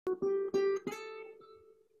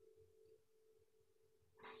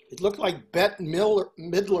It looked like Bette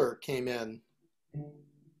Midler came in.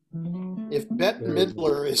 If Bette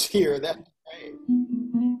Midler is here, that's great.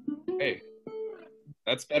 Hey,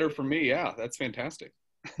 that's better for me. Yeah, that's fantastic.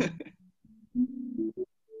 Everyone.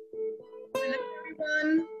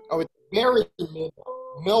 Oh, it's Mary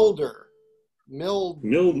Milder.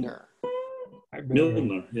 Mildner.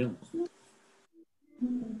 Milner, yeah.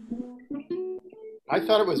 I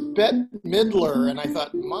thought it was Bette Midler, and I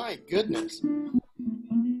thought, my goodness.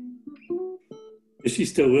 Is she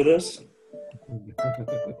still with us?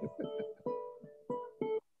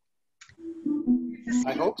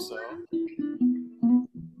 I hope so.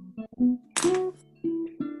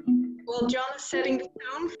 Well, John is setting the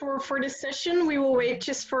tone for this session. We will wait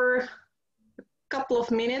just for a couple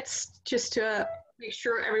of minutes just to make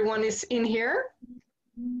sure everyone is in here.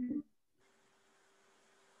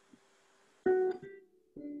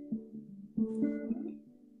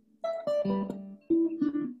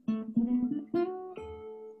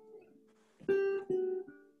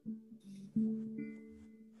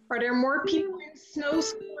 Are there more people in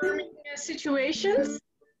snowstorming situations?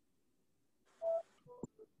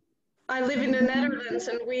 I live in the Netherlands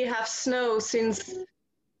and we have snow since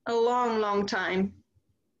a long, long time.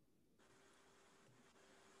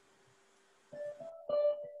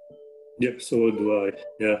 Yep, so do I.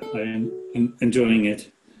 Yeah, I am enjoying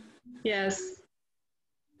it. Yes.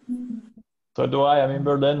 So do I. I'm in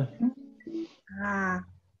Berlin. Ah.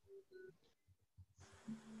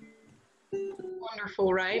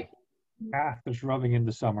 Wonderful, right? Ah, it's rubbing in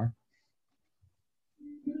the summer.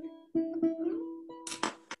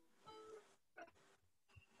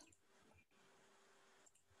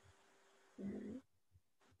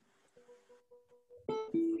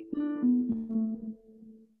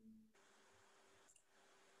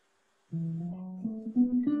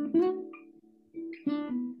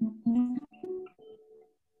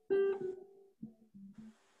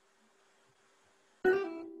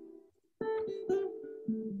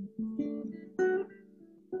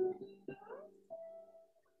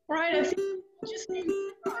 Right, I think we just need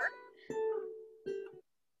to start.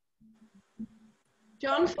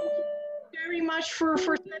 John, thank you very much for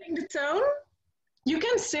setting the tone. You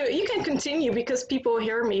can continue because people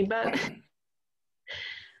hear me, but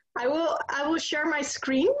I will share my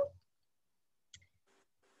screen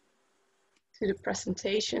to the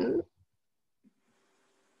presentation.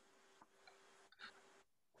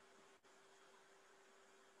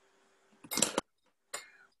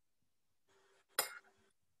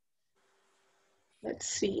 Let's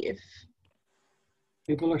see if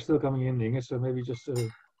People are still coming in, Inge, so maybe just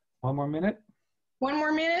one more minute. 1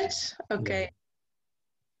 more minute. Okay. Yeah.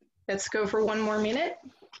 Let's go for 1 more minute.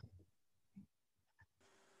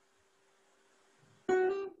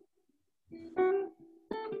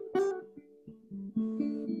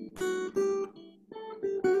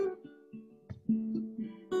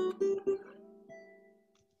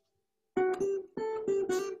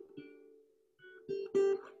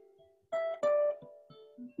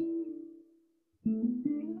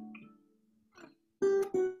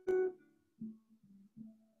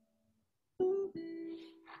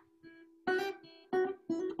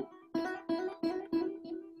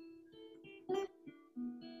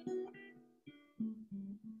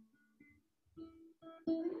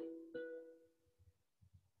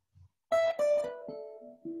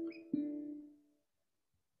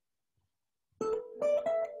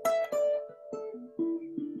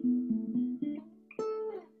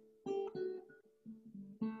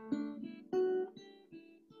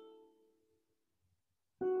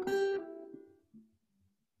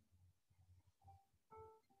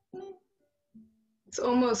 It's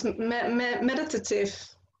almost meditative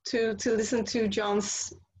to listen to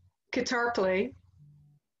John's guitar play.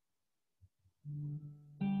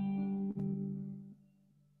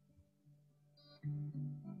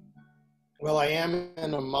 Well, I am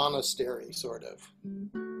in a monastery, sort of.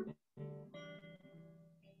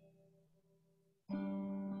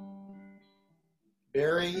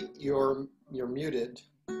 Barry, you're muted.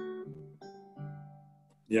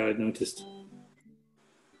 Yeah, I noticed.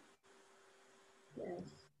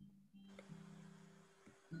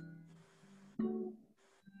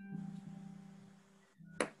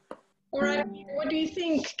 All right, what do you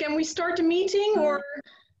think? Can we start the meeting or?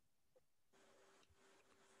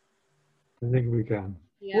 I think we can.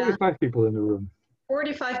 Yeah. 45 people in the room.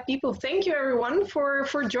 45 people. Thank you everyone for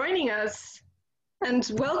joining us.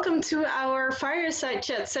 And welcome to our Fireside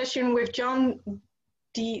Chat session with John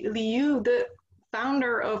D. Liu, the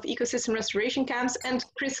founder of Ecosystem Restoration Camps, and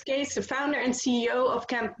Chris Case, the founder and CEO of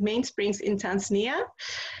Camp Mainsprings in Tanzania.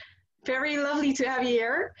 Very lovely to have you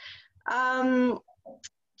here.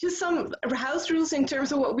 Just some house rules in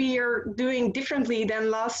terms of what we are doing differently than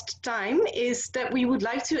last time is that we would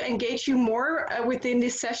like to engage you more within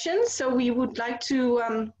this session. So we would like to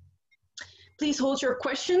please hold your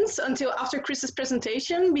questions until after Chris's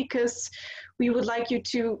presentation, because we would like you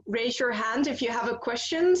to raise your hand if you have a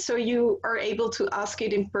question so you are able to ask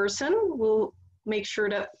it in person. We'll make sure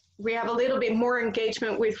that we have a little bit more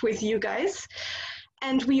engagement with you guys.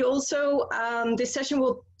 And we also, this session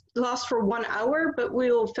will last for 1 hour, but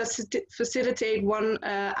we'll facilitate 1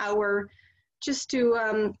 hour just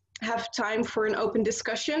to have time for an open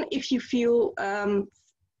discussion if you feel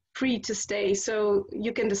free to stay. So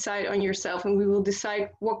you can decide on yourself, and we will decide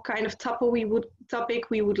what kind of topic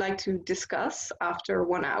we would like to discuss after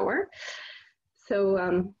 1 hour. So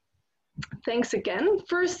thanks again.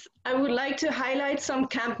 First, I would like to highlight some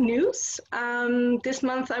camp news. This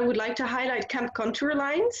month, I would like to highlight Camp Contour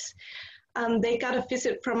Lines. They got a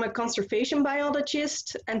visit from a conservation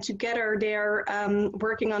biologist, and together they're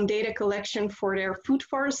working on data collection for their food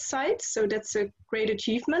forest sites. So that's a great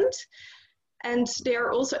achievement. And they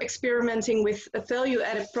are also experimenting with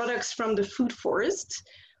value-added products from the food forest.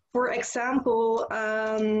 For example,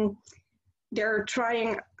 they're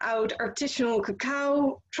trying out artisanal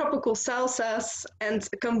cacao, tropical salsas, and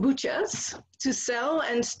kombuchas to sell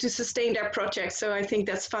and to sustain their project. So I think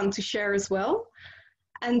that's fun to share as well.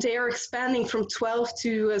 And they are expanding from 12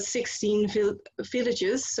 to 16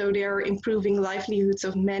 villages. So they are improving livelihoods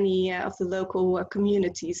of many of the local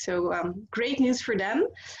communities. So great news for them.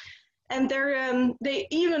 And they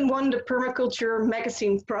even won the Permaculture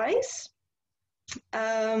Magazine Prize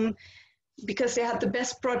because they had the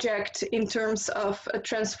best project in terms of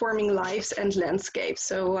transforming lives and landscapes.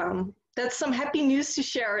 So that's some happy news to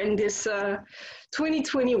share in this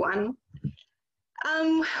 2021.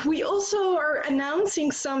 We also are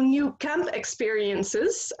announcing some new camp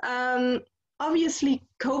experiences. Obviously,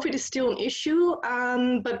 COVID is still an issue,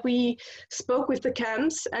 but we spoke with the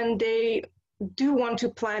camps and they do want to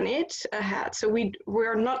plan it ahead. So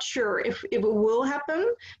we're not sure if it will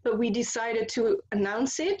happen, but we decided to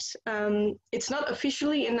announce it. It's not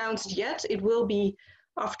officially announced yet. It will be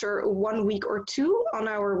after 1 week or 2 on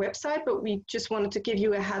our website, but we just wanted to give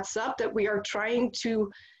you a heads up that we are trying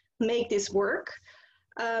to make this work.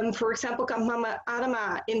 For example, Camp Mama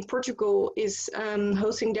Adama in Portugal is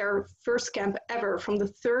hosting their first camp ever from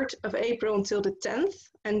the 3rd of April until the 10th,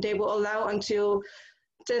 and they will allow until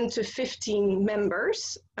 10 to 15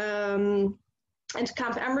 members. And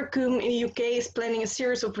Camp Ambercombe in the UK is planning a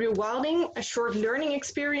series of rewilding, short learning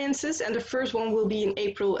experiences, and the first one will be in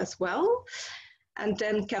April as well. And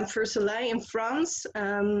then Camp Versailles in France,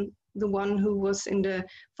 the one who was in the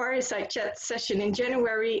Fireside chat session in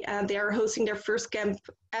January, they are hosting their first camp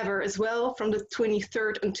ever as well from the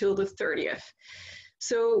 23rd until the 30th.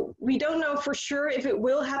 So we don't know for sure if it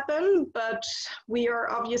will happen, but we are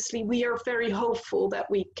very hopeful that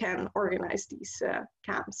we can organize these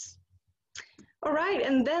camps. All right,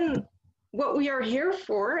 and then what we are here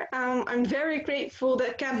for, I'm very grateful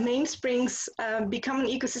that Camp Mainsprings become an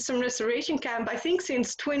ecosystem restoration camp, I think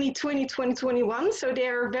since 2020, 2021. So they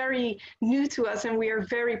are very new to us and we are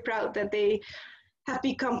very proud that they have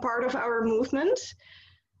become part of our movement.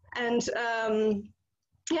 And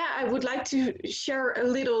yeah, I would like to share a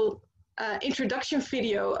little introduction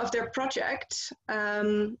video of their project.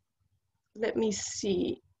 Let me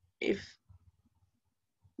see if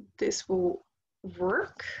this will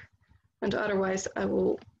work. And otherwise, I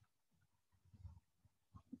will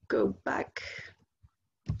go back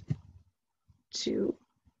to,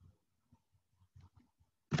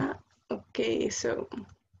 okay, so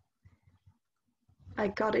I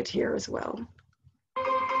got it here as well.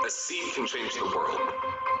 A seed can change the world.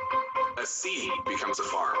 A seed becomes a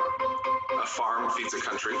farm. A farm feeds a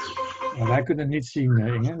country. Wij kunnen het niet zien,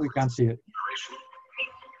 Inge. We can't see it.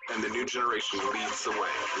 And the new generation leads the way.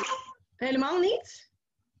 Helemaal niet?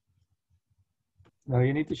 No,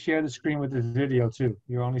 you need to share the screen with the video too.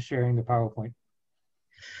 You're only sharing the PowerPoint.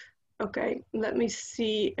 Okay, let me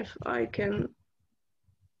see if I can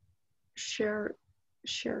share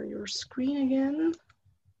your screen again.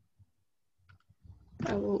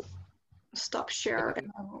 I will stop share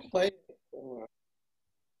and I will Play.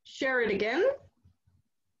 share it again.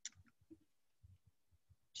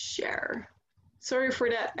 Share. Sorry for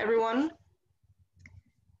that, everyone.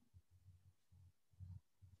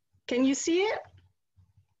 Can you see it?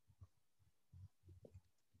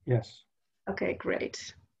 Yes. Okay,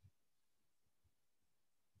 great.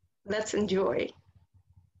 Let's enjoy.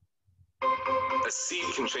 A seed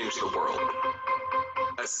can change the world.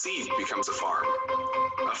 A seed becomes a farm.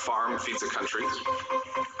 A farm feeds a country.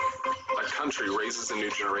 A country raises a new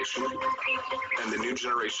generation. And the new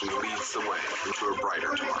generation leads the way into a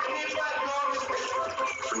brighter tomorrow.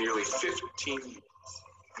 For nearly 15 years,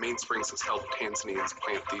 Mainsprings has helped Tanzanians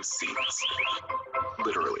plant these seeds.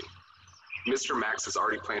 Literally. Mr. Max has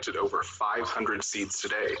already planted over 500 seeds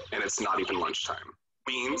today, and it's not even lunchtime.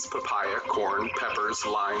 Beans, papaya, corn, peppers,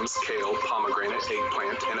 limes, kale, pomegranate,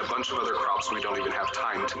 eggplant, and a bunch of other crops we don't even have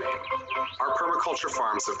time to name. Our permaculture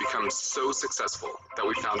farms have become so successful that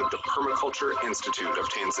we founded the Permaculture Institute of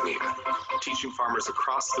Tanzania, teaching farmers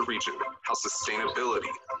across the region how sustainability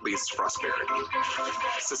leads to prosperity.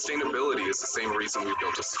 Sustainability is the same reason we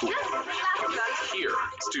built a school. Here,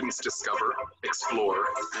 students discover, explore,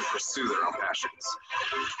 and pursue their own passions.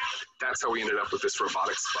 That's how we ended up with this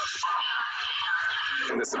robotics club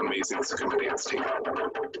and this amazing scuba dance team.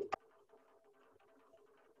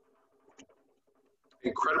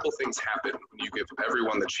 Incredible things happen when you give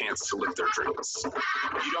everyone the chance to live their dreams.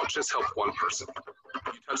 You don't just help one person.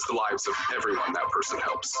 You touch the lives of everyone that person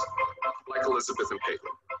helps. Like Elizabeth and Pelu.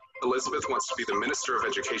 Elizabeth wants to be the Minister of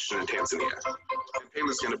Education in Tanzania. And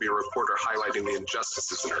Pelu's going to be a reporter highlighting the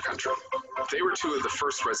injustices in our country. They were two of the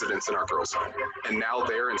first residents in our girls' home, and now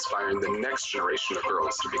they're inspiring the next generation of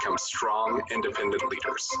girls to become strong, independent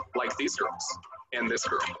leaders, like these girls, and this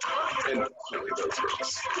girl, and definitely those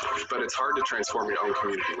girls. But it's hard to transform your own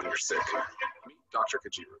community when you're sick. Meet Dr.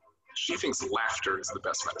 Kajiru. She thinks laughter is the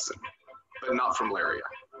best medicine, but not for malaria.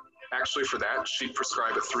 Actually, for that, she'd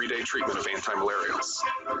prescribe a 3-day treatment of anti-malarials.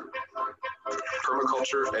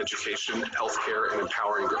 Permaculture, education, healthcare, and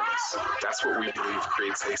empowering girls. That's what we believe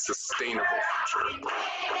creates a sustainable future.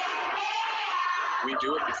 We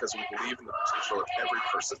do it because we believe in the potential of every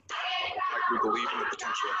person, like we believe in the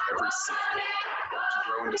potential of every seed to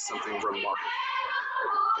grow into something remarkable.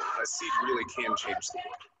 A seed really can change the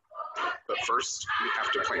world. But first, we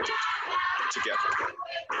have to plant it together.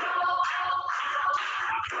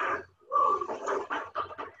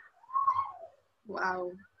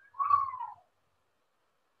 Wow.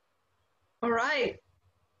 All right.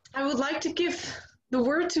 I would like to give the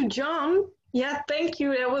word to John. Yeah, thank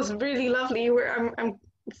you. That was really lovely. I'm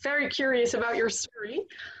very curious about your story.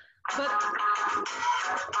 But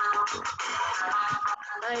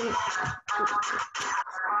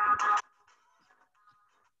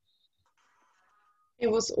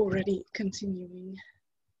it was already continuing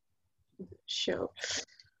the show.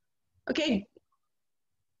 Okay.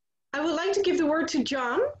 I would like to give the word to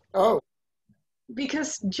John. Oh.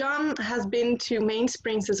 Because John has been to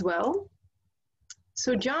Mainsprings as well.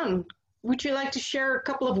 So John, would you like to share a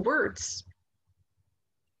couple of words?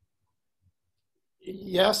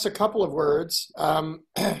 Yes, a couple of words.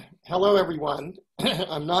 Hello, everyone.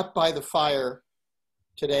 I'm not by the fire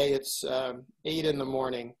today. It's 8 in the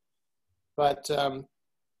morning, but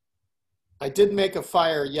I did make a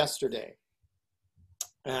fire yesterday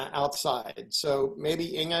outside. So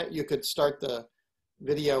maybe Inga, you could start the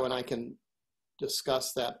video and I can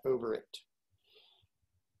discuss that over it.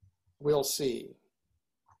 We'll see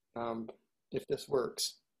if this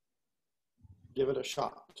works. Give it a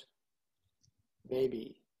shot.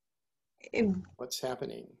 Maybe. What's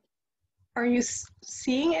happening? Are you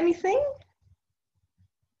seeing anything?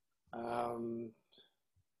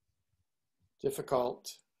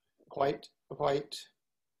 Difficult. Quite white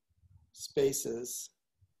spaces.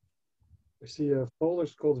 I see a folder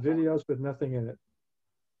called videos with nothing in it.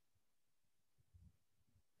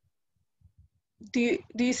 Do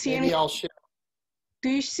you see Maybe anything? I'll share. Do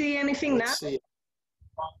you see anything now? Let's see.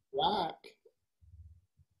 Black.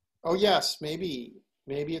 Oh yes, maybe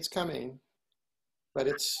it's coming, but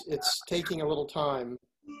it's taking a little time.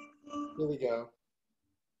 Here we go.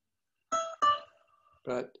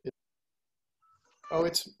 But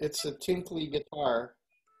it's a tinkly guitar.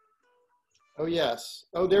 Oh yes.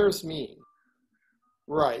 Oh, there's me.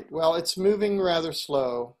 Right. Well, it's moving rather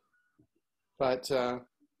slow, but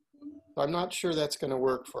I'm not sure that's going to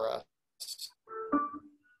work for us.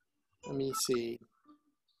 Let me see.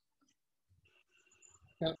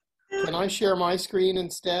 Can I share my screen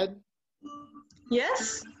instead?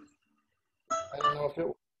 Yes. I don't know if it.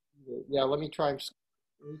 Yeah, let me try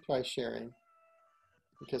sharing,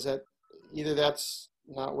 because either that's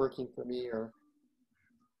not working for me or.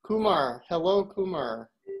 Kumar, hello Kumar.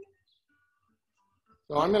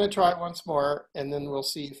 So I'm going to try it once more, and then we'll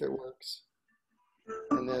see if it works.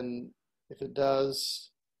 And then if it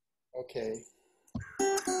does, okay.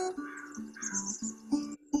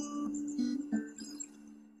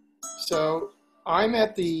 So I'm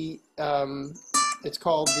at the, it's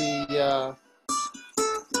called the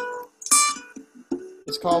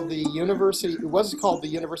called the University, it was called the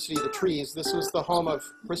University of the Trees. This was the home of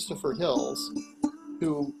Christopher Hills,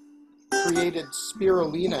 who created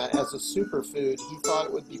spirulina as a superfood. He thought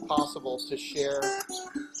it would be possible to share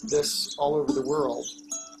this all over the world.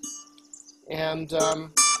 And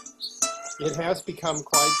it has become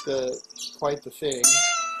quite the thing.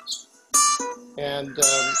 And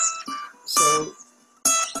so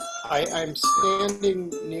I'm standing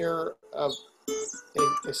near a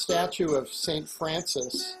statue of St.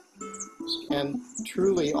 Francis, and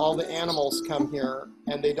truly all the animals come here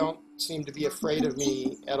and they don't seem to be afraid of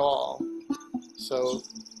me at all. So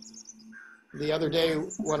the other day,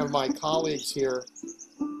 one of my colleagues here,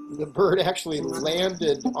 the bird actually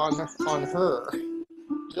landed on her,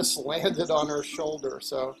 just landed on her shoulder.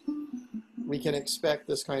 So we can expect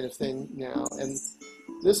this kind of thing now. And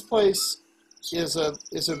this place is a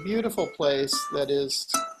beautiful place that is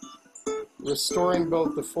restoring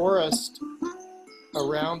both the forest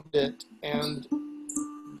around it and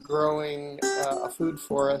growing a food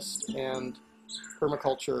forest and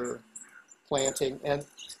permaculture planting. And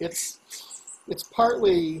it's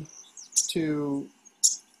partly to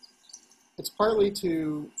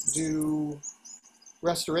do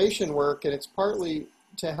restoration work, and it's partly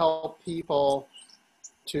to help people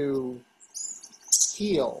to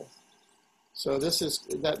heal. So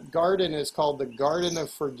that garden is called the Garden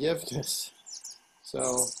of Forgiveness.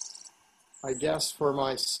 So I guess for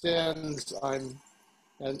my sins, I'm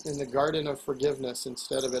in the Garden of Forgiveness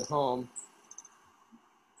instead of at home,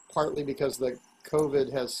 partly because the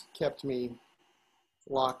COVID has kept me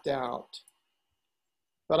locked out.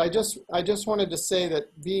 But I just wanted to say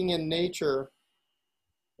that being in nature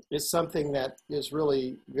is something that is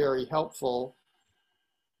really very helpful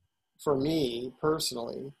for me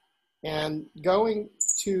personally. And going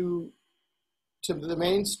to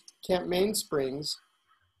the Camp Mainsprings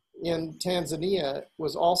in Tanzania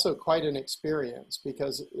was also quite an experience,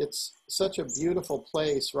 because it's such a beautiful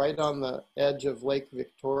place right on the edge of Lake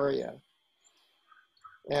Victoria.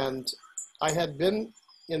 And I had been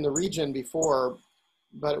in the region before,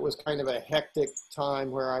 but it was kind of a hectic time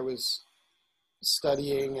where I was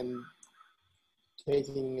studying and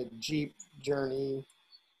taking a Jeep journey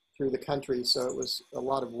through the country, so it was a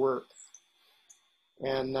lot of work.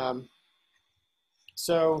 And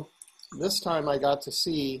so this time I got to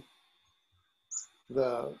see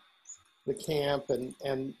the camp,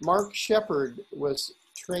 and Mark Shepard was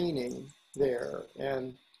training there,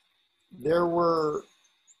 and there were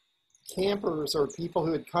campers or people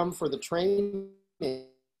who had come for the training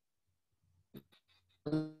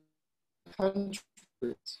countries.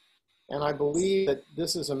 And I believe that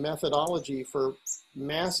this is a methodology for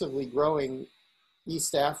massively growing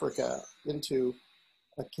East Africa into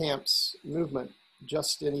a camps movement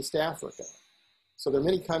just in East Africa. So there are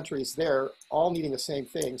many countries there all needing the same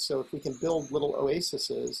thing. So if we can build little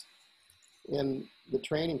oases in the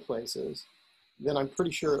training places, then I'm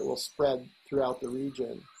pretty sure it will spread throughout the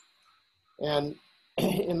region. And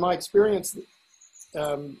in my experience,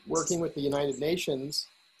 working with the United Nations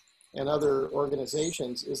and other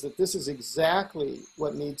organizations, is that this is exactly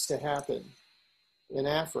what needs to happen in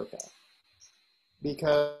Africa,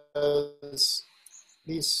 because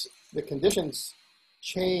the conditions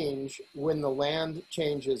change when the land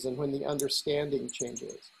changes and when the understanding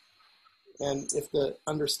changes. And if the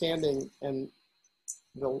understanding and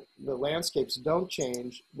the landscapes don't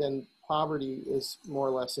change, then poverty is more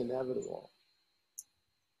or less inevitable.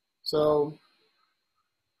 So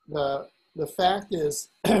the fact is,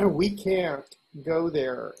 we can't go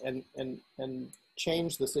there and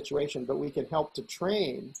change the situation, but we can help to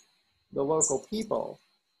train the local people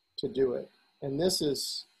to do it. And this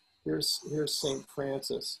is, here's St.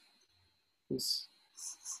 Francis. He's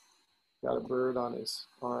got a bird on his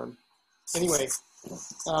arm. Anyway,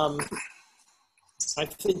 I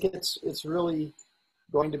think it's really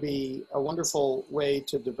going to be a wonderful way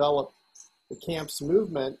to develop the camps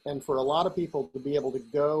movement, and for a lot of people to be able to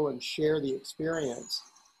go and share the experience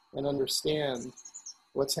and understand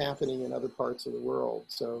what's happening in other parts of the world.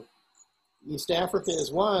 So East Africa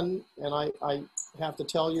is one, and I have to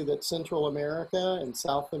tell you that Central America and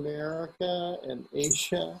South America and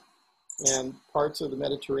Asia and parts of the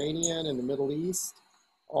Mediterranean and the Middle East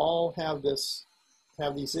all have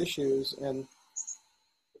these issues. And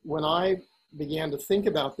when I began to think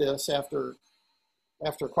about this after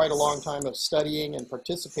quite a long time of studying and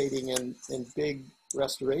participating in big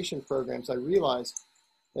restoration programs, I realized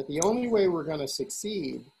that the only way we're going to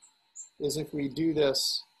succeed is if we do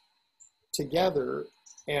this together,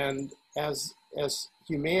 and as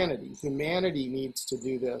humanity. Humanity needs to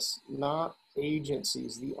do this, not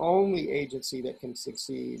agencies. The only agency that can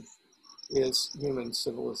succeed is human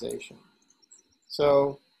civilization.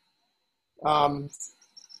 So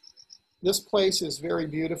this place is very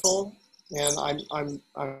beautiful, and I'm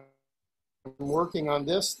working on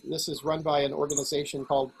this. This is run by an organization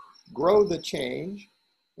called Grow the Change,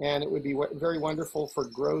 and it would be very wonderful for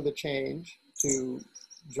Grow the Change to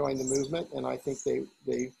join the movement, and I think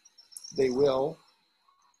they will.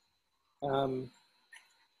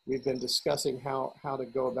 We've been discussing how to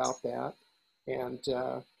go about that, and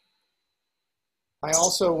I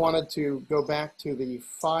also wanted to go back to the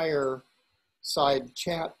Fireside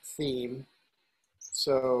chat theme.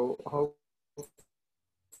 So hope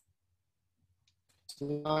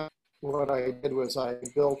what I did was I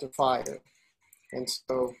built a fire, and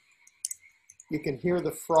so you can hear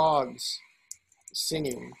the frogs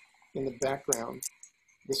singing in the background.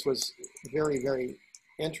 This was very, very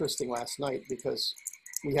interesting last night because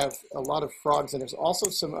we have a lot of frogs, and there's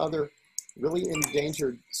also some other really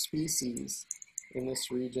endangered species in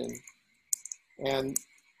this region. And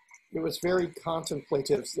it was very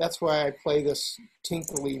contemplative. That's why I play this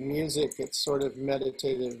tinkly music. It's sort of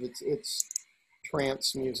meditative. It's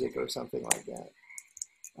trance music or something like that.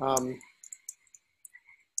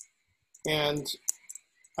 And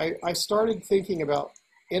I started thinking about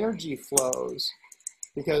energy flows,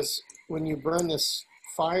 because when you burn this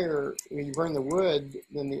fire, when you burn the wood,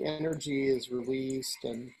 then the energy is released,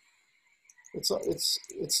 and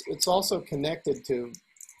it's also connected to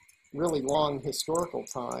really long historical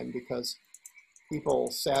time because people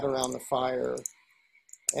sat around the fire.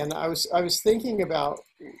 And I was thinking about,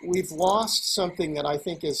 we've lost something that I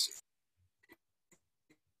think is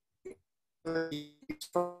very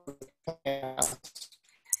past.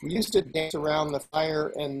 We used to dance around the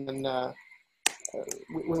fire, and then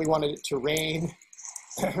when we wanted it to rain,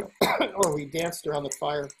 or we danced around the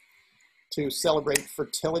fire to celebrate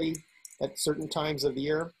fertility at certain times of the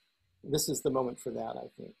year. This is the moment for that, I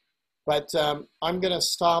think. But I'm going to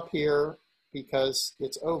stop here because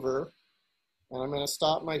it's over, and I'm going to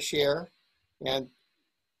stop my share. And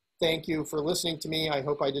thank you for listening to me. I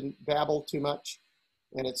hope I didn't babble too much,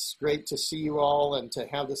 and it's great to see you all and to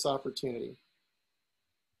have this opportunity.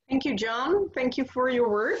 Thank you, John. Thank you for your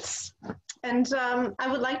words. And I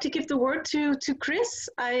would like to give the word to Chris.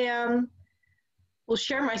 I will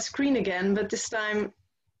share my screen again, but this time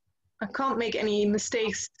I can't make any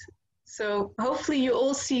mistakes. So hopefully you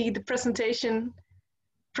all see the presentation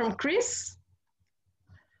from Chris.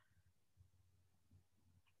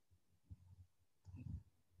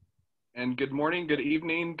 And good morning, good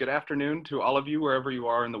evening, good afternoon to all of you wherever you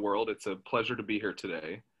are in the world. It's a pleasure to be here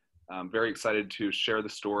today. I'm very excited to share the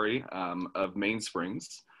story of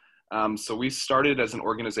Mainsprings. So we started as an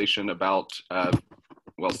organization about,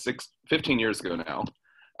 15 years ago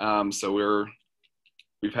now. So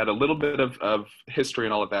we've had a little bit of history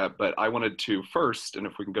and all of that, but I wanted to first, and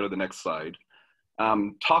if we can go to the next slide,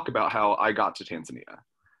 talk about how I got to Tanzania.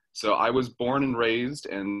 So I was born and raised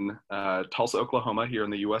in Tulsa, Oklahoma, here in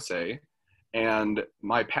the USA. And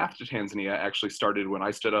my path to Tanzania actually started when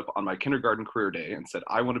I stood up on my kindergarten career day and said,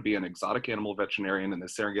 I want to be an exotic animal veterinarian in the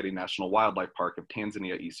Serengeti National Wildlife Park of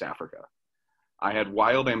Tanzania, East Africa. I had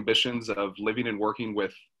wild ambitions of living and working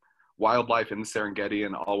with wildlife in the Serengeti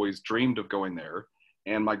and always dreamed of going there.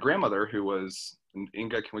 And my grandmother, who was,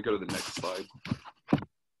 Inga, can we go to the next slide?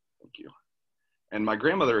 Thank you. And my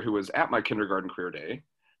grandmother, who was at my kindergarten career day,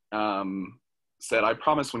 said, I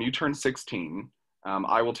promise when you turn 16,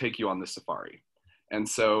 I will take you on this safari. And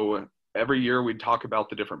so every year we'd talk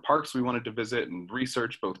about the different parks we wanted to visit and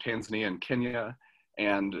research both Tanzania and Kenya.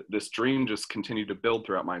 And this dream just continued to build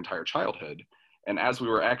throughout my entire childhood. And as we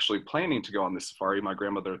were actually planning to go on this safari, my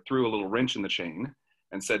grandmother threw a little wrench in the chain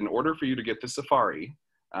and said, in order for you to get this safari,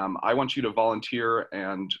 I want you to volunteer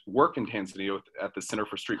and work in Tanzania at the Center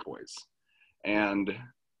for Street Boys. And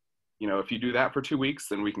you know, if you do that for 2 weeks,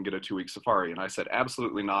 then we can get a 2-week safari. And I said,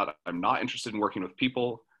 absolutely not. I'm not interested in working with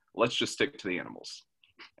people. Let's just stick to the animals.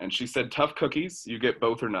 And she said, tough cookies, you get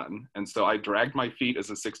both or none. And so I dragged my feet as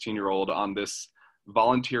a 16-year-old on this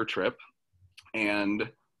volunteer trip. And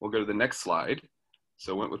we'll go to the next slide.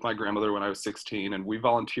 So I went with my grandmother when I was 16, and we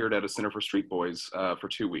volunteered at a Center for Street Boys for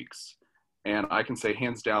 2 weeks. And I can say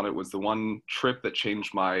hands down, it was the one trip that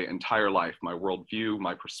changed my entire life, my worldview,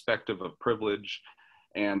 my perspective of privilege.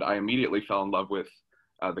 And I immediately fell in love with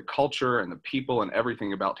the culture and the people and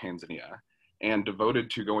everything about Tanzania, and devoted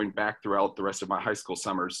to going back throughout the rest of my high school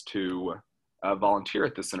summers to volunteer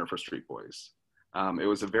at the Center for Street Boys. It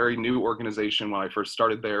was a very new organization when I first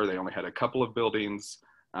started there. They only had a couple of buildings.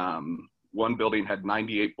 One building had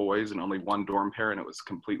 98 boys and only one dorm pair, and it was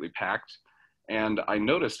completely packed. And I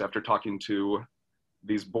noticed after talking to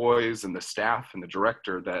these boys and the staff and the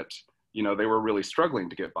director that you know, they were really struggling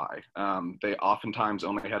to get by. They oftentimes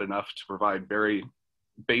only had enough to provide very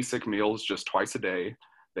basic meals just twice a day.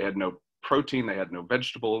 They had no protein, they had no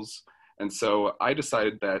vegetables. And so I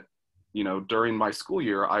decided that, you know, during my school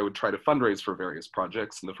year, I would try to fundraise for various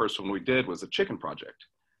projects. And the first one we did was a chicken project.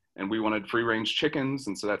 And we wanted free range chickens.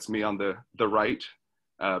 And so that's me on the right,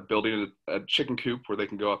 building a chicken coop where they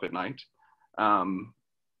can go up at night.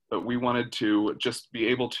 But we wanted to just be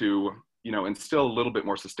able to, you know, instill a little bit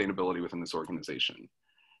more sustainability within this organization.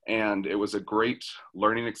 And it was a great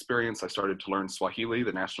learning experience. I started to learn Swahili,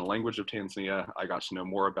 the national language of Tanzania. I got to know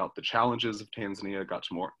more about the challenges of Tanzania, got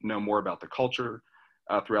to know more about the culture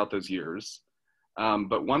throughout those years.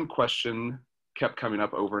 But one question kept coming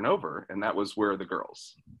up over and over, and that was, where are the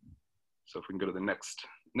girls? So if we can go to the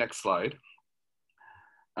next slide.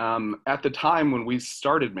 At the time when we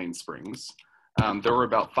started Mainsprings, there were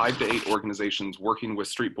about 5 to 8 organizations working with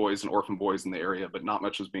street boys and orphan boys in the area, but not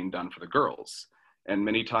much was being done for the girls. And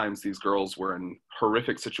many times these girls were in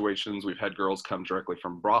horrific situations. We've had girls come directly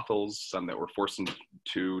from brothels, some that were forced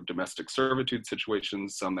into domestic servitude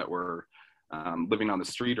situations, some that were living on the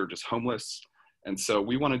street or just homeless. And so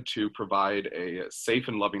we wanted to provide a safe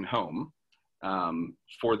and loving home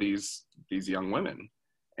for these young women.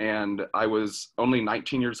 And I was only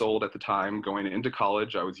 19 years old at the time, going into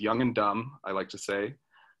college. I was young and dumb, I like to say,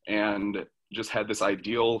 and just had this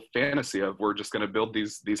ideal fantasy of, we're just going to build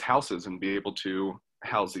these houses and be able to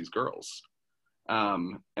house these girls.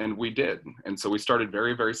 And we did. And so we started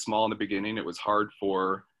very, very small in the beginning. It was hard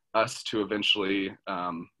for us to eventually,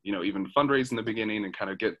 you know, even fundraise in the beginning and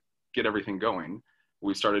kind of get everything going.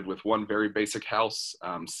 We started with one very basic house,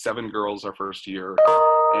 7 girls our first year.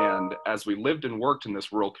 And as we lived and worked in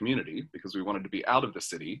this rural community, because we wanted to be out of the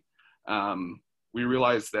city, we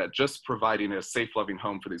realized that just providing a safe, loving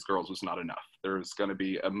home for these girls was not enough. There's going to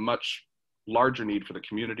be a much larger need for the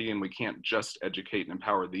community, and we can't just educate and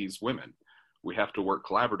empower these women. We have to work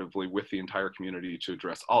collaboratively with the entire community to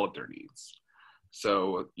address all of their needs.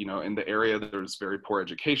 So, you know, in the area, there's very poor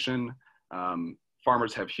education.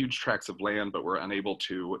 Farmers have huge tracts of land, but were unable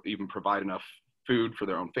to even provide enough food for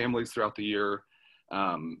their own families throughout the year.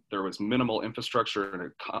 There was minimal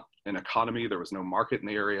infrastructure and economy. There was no market in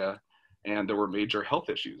the area. And there were major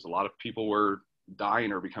health issues. A lot of people were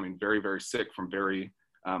dying or becoming very, very sick from very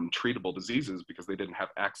treatable diseases because they didn't have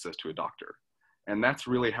access to a doctor. And that's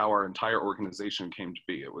really how our entire organization came to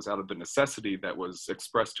be. It was out of the necessity that was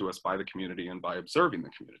expressed to us by the community and by observing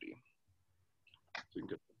the community. So you can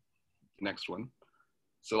go to the next one.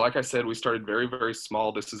 So like I said, we started very, very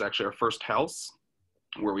small. This is actually our first house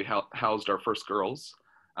where we housed our first girls,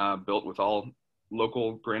 built with all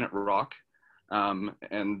local granite rock.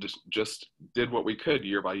 And just did what we could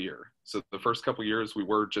year by year. So the first couple years, we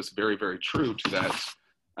were just very, very true to that.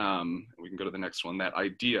 We can go to the next one, that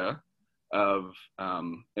idea of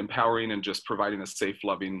empowering and just providing a safe,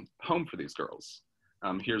 loving home for these girls.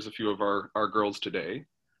 Here's a few of our girls today.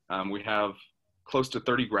 We have close to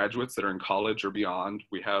 30 graduates that are in college or beyond.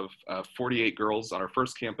 We have 48 girls on our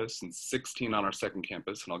first campus and 16 on our second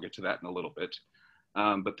campus, and I'll get to that in a little bit.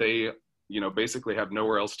 But they, you know, basically have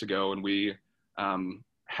nowhere else to go, and we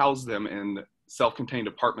house them in self-contained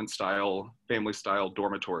apartment style, family style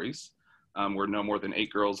dormitories, where no more than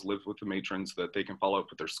 8 girls live with the matrons so that they can follow up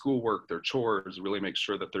with their schoolwork, their chores, really make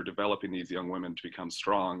sure that they're developing these young women to become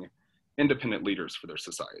strong, independent leaders for their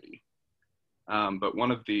society. But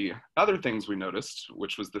one of the other things we noticed,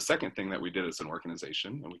 which was the second thing that we did as an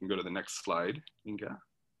organization, and we can go to the next slide, Inga,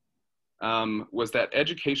 was that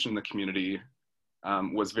education in the community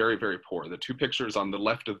was very, very poor. The 2 pictures on the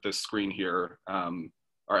left of this screen here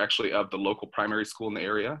are actually of the local primary school in the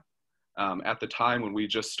area. At the time when we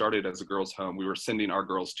just started as a girls' home, we were sending our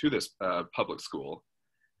girls to this public school,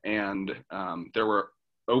 and there were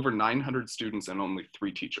over 900 students and only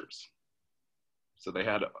 3 teachers. So they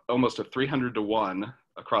had almost a 300 to 1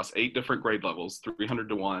 across 8 different grade levels, 300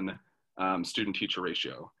 to 1 student-teacher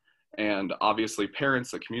ratio. And obviously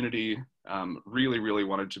parents, the community, really, really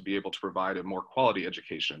wanted to be able to provide a more quality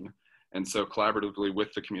education. And so collaboratively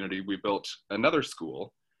with the community, we built another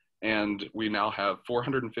school, and we now have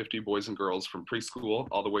 450 boys and girls from preschool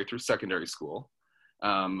all the way through secondary school.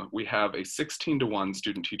 We have a 16 to 1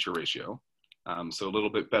 student-teacher ratio, so a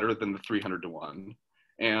little bit better than the 300 to 1.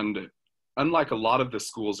 And unlike a lot of the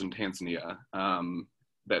schools in Tanzania,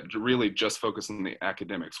 that really just focus on the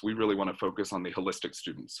academics, we really want to focus on the holistic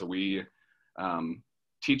students. So we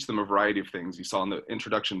teach them a variety of things. You saw in the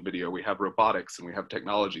introduction video, we have robotics and we have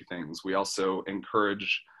technology things. We also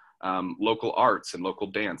encourage local arts and local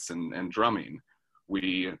dance and drumming.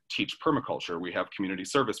 We teach permaculture. We have community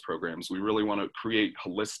service programs. We really want to create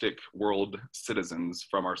holistic world citizens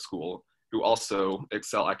from our school who also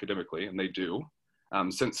excel academically, and they do.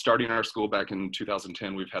 Since starting our school back in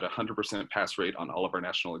 2010, we've had a 100% pass rate on all of our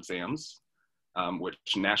national exams, which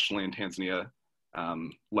nationally in Tanzania,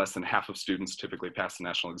 less than half of students typically pass the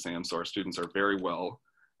national exam. So our students are very well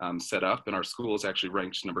set up, and our school is actually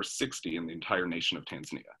ranked number 60 in the entire nation of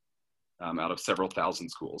Tanzania, out of several thousand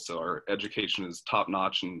schools. So our education is top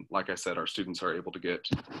notch, and like I said, our students are able to get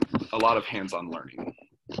a lot of hands-on learning.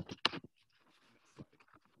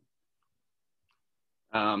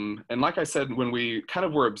 And like I said, when we kind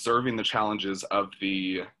of were observing the challenges of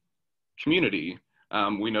the community,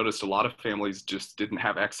 we noticed a lot of families just didn't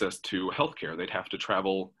have access to healthcare. They'd have to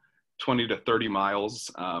travel 20 to 30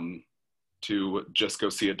 miles to just go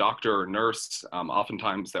see a doctor or nurse.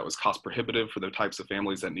 Oftentimes that was cost prohibitive for the types of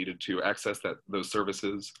families that needed to access those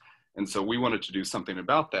services. And so we wanted to do something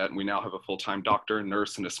about that. And we now have a full-time doctor and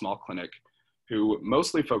nurse in a small clinic who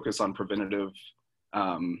mostly focus on preventative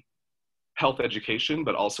health education,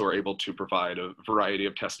 but also are able to provide a variety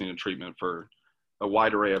of testing and treatment for a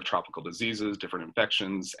wide array of tropical diseases, different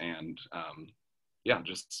infections, and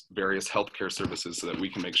just various healthcare services so that we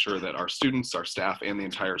can make sure that our students, our staff, and the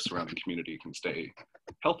entire surrounding community can stay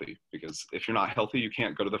healthy. Because if you're not healthy, you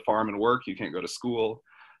can't go to the farm and work, you can't go to school.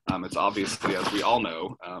 It's obviously, as we all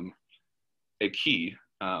know, a key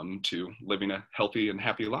to living a healthy and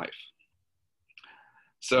happy life.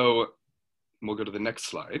 So we'll go to the next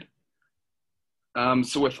slide.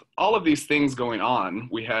 So with all of these things going on,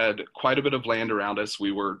 we had quite a bit of land around us.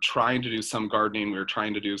 We were trying to do some gardening. We were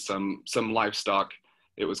trying to do some livestock.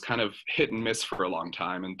 It was kind of hit and miss for a long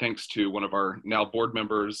time. And thanks to one of our now board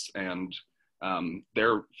members and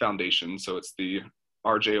their foundation, so it's the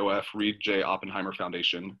RJOF, Reed J. Oppenheimer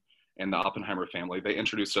Foundation, and the Oppenheimer family, they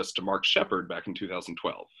introduced us to Mark Shepard back in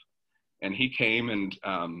 2012. And he came and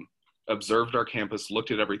observed our campus, looked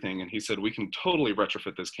at everything, and he said, we can totally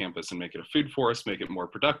retrofit this campus and make it a food forest, make it more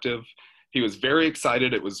productive. He was very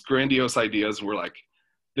excited. It was grandiose ideas. And we're like,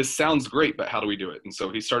 this sounds great, but how do we do it? And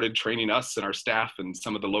so he started training us and our staff and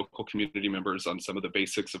some of the local community members on some of the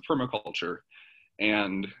basics of permaculture.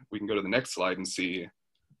 And we can go to the next slide and see,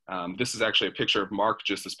 this is actually a picture of Mark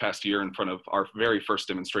just this past year in front of our very first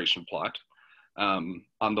demonstration plot.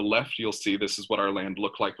 On the left, you'll see this is what our land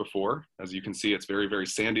looked like before. As you can see, it's very, very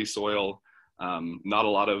sandy soil, not a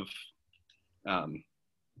lot of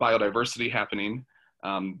biodiversity happening.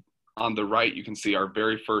 On the right, you can see our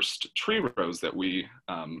very first tree rows that we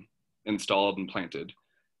installed and planted.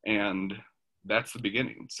 And that's the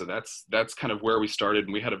beginning. So that's kind of where we started.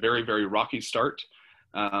 And we had a very, very rocky start.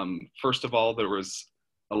 First of all, there was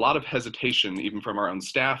a lot of hesitation, even from our own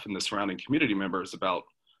staff and the surrounding community members, about,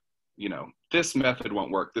 you know, this method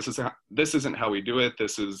won't work. This isn't how we do it.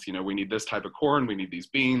 This is, you know, we need this type of corn. We need these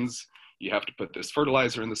beans. You have to put this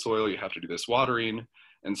fertilizer in the soil. You have to do this watering.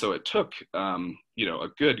 And so it took, you know, a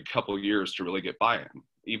good couple of years to really get buy-in.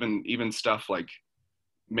 Even stuff like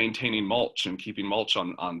maintaining mulch and keeping mulch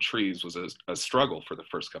on trees was a struggle for the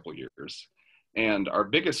first couple of years. And our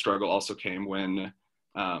biggest struggle also came when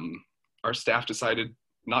our staff decided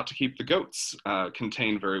not to keep the goats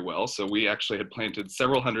contained very well. So we actually had planted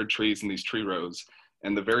several hundred trees in these tree rows.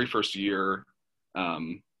 And the very first year,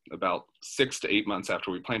 about 6 to 8 months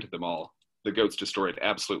after we planted them all, the goats destroyed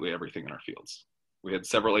absolutely everything in our fields. We had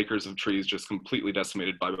several acres of trees just completely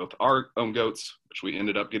decimated by both our own goats, which we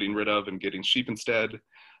ended up getting rid of and getting sheep instead,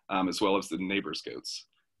 as well as the neighbors' goats.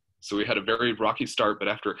 So we had a very rocky start, but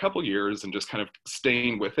after a couple years and just kind of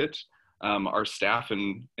staying with it, our staff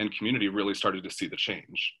and community really started to see the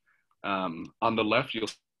change. On the left, you'll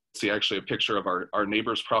see actually a picture of our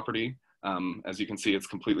neighbor's property. As you can see, it's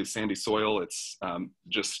completely sandy soil. It's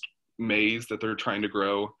just maize that they're trying to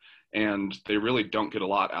grow, and they really don't get a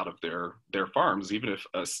lot out of their farms. Even if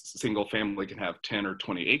a single family can have 10 or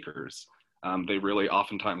 20 acres, they really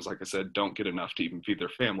oftentimes, like I said, don't get enough to even feed their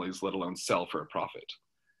families, let alone sell for a profit.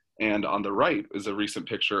 And on the right is a recent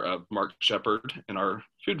picture of Mark Shepard in our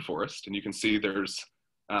food forest. And you can see there's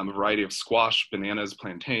a variety of squash, bananas,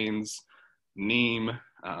 plantains, neem,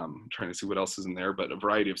 trying to see what else is in there, but a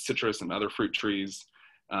variety of citrus and other fruit trees.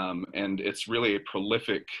 And it's really a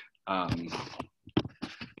prolific, you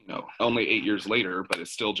know, only 8 years later, but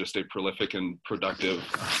it's still just a prolific and productive,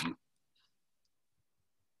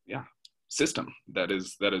 system that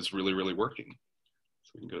is really, really working.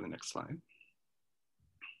 So we can go to the next slide.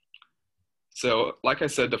 So like I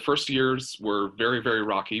said, the first years were very, very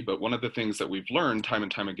rocky, but one of the things that we've learned time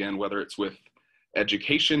and time again, whether it's with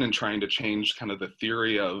education and trying to change kind of the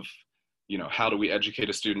theory of, you know, how do we educate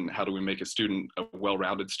a student? How do we make a student a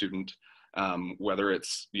well-rounded student? whether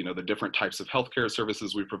it's, the different types of healthcare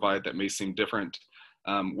services we provide that may seem different.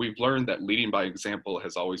 We've learned that leading by example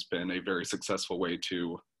has always been a very successful way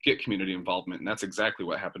to get community involvement, and that's exactly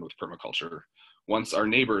what happened with permaculture. Once our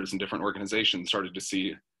neighbors and different organizations started to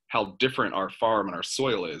see how different our farm and our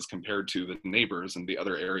soil is compared to the neighbors and the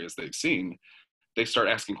other areas they've seen, they start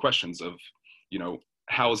asking questions of,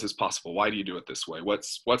 how is this possible? Why do you do it this way?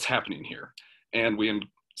 What's happening here? And we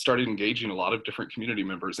started engaging a lot of different community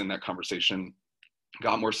members in that conversation,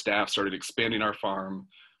 got more staff, started expanding our farm.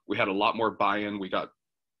 We had a lot more buy-in. We got,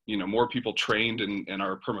 more people trained in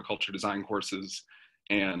our permaculture design courses,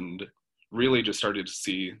 and really just started to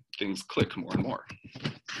see things click more and more.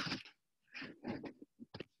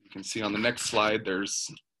 You can see on the next slide, there's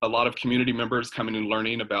a lot of community members coming and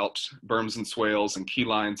learning about berms and swales and key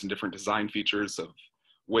lines and different design features of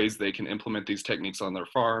ways they can implement these techniques on their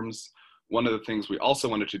farms. One of the things we also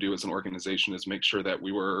wanted to do as an organization is make sure that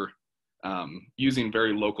we were using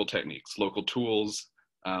very local techniques, local tools,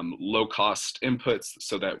 low cost inputs,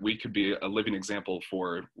 so that we could be a living example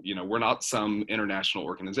for, we're not some international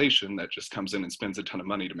organization that just comes in and spends a ton of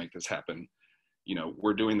money to make this happen.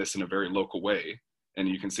 We're doing this in a very local way, and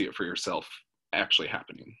you can see it for yourself actually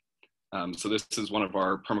happening. So this is one of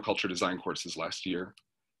our permaculture design courses last year.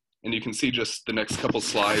 And you can see just the next couple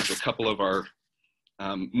slides, a couple of our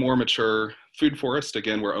more mature food forest.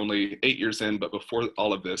 Again, we're only 8 years in, but before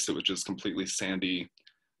all of this, it was just completely sandy,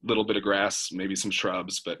 little bit of grass, maybe some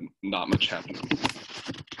shrubs, but not much happening.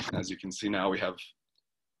 As you can see now, we have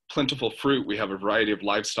plentiful fruit. We have a variety of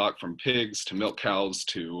livestock, from pigs to milk cows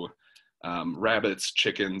to rabbits,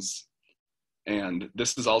 chickens. And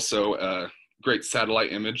this is also a great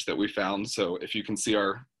satellite image that we found. So if you can see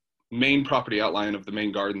our main property outline of the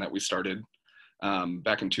main garden that we started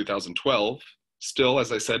back in 2012, still,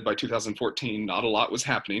 as I said, by 2014, not a lot was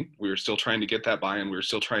happening. We were still trying to get that buy-in. We were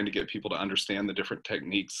still trying to get people to understand the different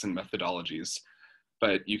techniques and methodologies.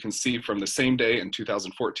 But you can see from the same day in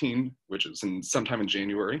 2014, which is sometime in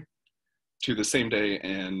January, to the same day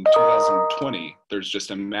in 2020, there's just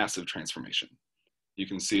a massive transformation. You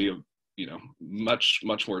can see,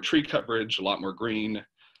 much more tree coverage, a lot more green.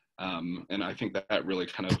 And I think that really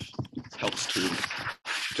kind of helps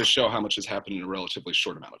to show how much has happened in a relatively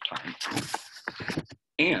short amount of time.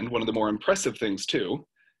 And one of the more impressive things too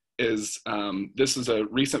is this is a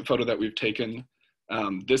recent photo that we've taken.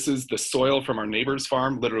 This is the soil from our neighbor's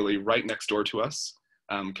farm, literally right next door to us,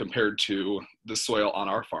 compared to the soil on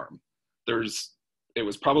our farm. It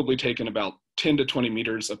was probably taken about 10 to 20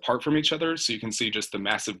 meters apart from each other. So you can see just the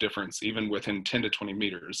massive difference, even within 10 to 20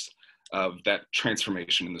 meters of that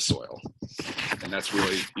transformation in the soil. And that's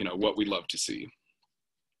really, what we love to see.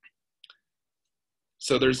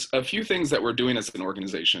 So there's a few things that we're doing as an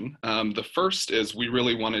organization. The first is we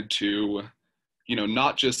really wanted to,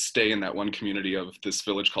 not just stay in that one community of this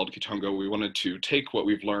village called Kitongo. We wanted to take what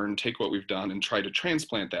we've learned, take what we've done, and try to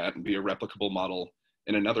transplant that and be a replicable model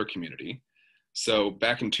in another community. So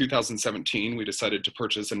back in 2017, we decided to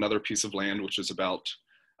purchase another piece of land, which is about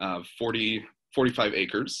 45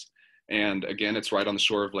 acres. And again, it's right on the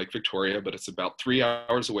shore of Lake Victoria, but it's about 3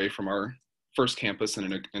 hours away from our first campus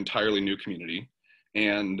in an entirely new community.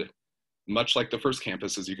 And much like the first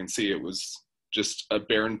campus, as you can see, it was just a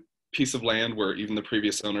barren piece of land where even the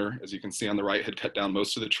previous owner, as you can see on the right, had cut down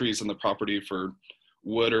most of the trees on the property for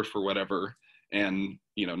wood or for whatever. And,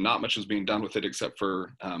 not much was being done with it except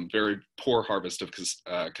for very poor harvest of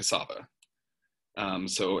cassava.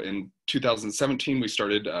 So in 2017, we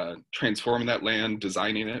started transforming that land,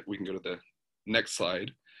 designing it. We can go to the next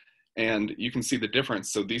slide. And you can see the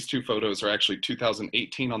difference. So these two photos are actually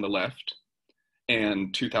 2018 on the left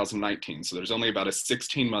and 2019. So there's only about a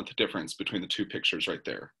 16-month difference between the two pictures right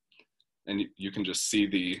there. And you can just see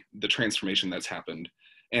the transformation that's happened.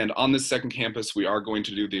 And on this second campus, we are going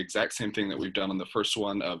to do the exact same thing that we've done on the first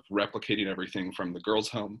one of replicating everything from the girls'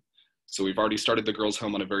 home. So we've already started the girls'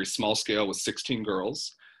 home on a very small scale with 16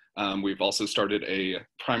 girls. We've also started a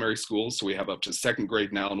primary school, so we have up to second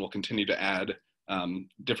grade now, and we'll continue to add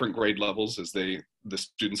different grade levels as the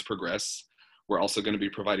students progress. We're also going to be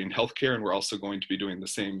providing healthcare, and we're also going to be doing the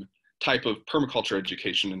same type of permaculture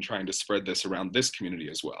education and trying to spread this around this community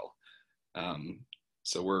as well.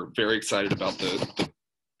 So we're very excited about the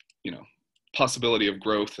possibility of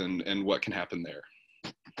growth and what can happen there.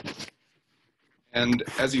 And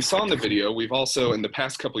as you saw in the video, we've also in the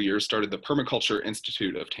past couple of years started the Permaculture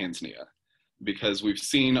Institute of Tanzania, because we've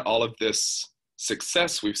seen all of this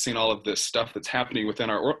success, we've seen all of this stuff that's happening within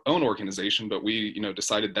our own organization, but we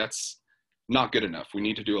decided that's not good enough. We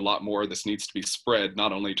need to do a lot more. This needs to be spread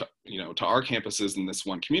not only to to our campuses in this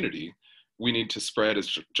one community. we need to spread,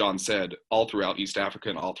 as John said, all throughout East Africa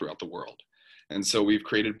and all throughout the world. And so we've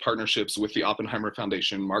created partnerships with the Oppenheimer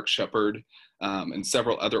Foundation, Mark Shepard, and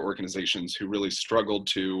several other organizations who really struggled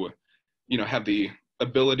to, have the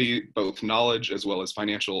ability, both knowledge as well as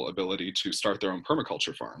financial ability, to start their own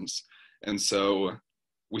permaculture farms. And so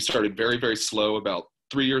we started very, very slow about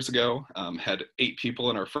 3 years ago, had 8 people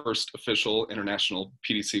in our first official international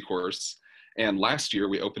PDC course. And last year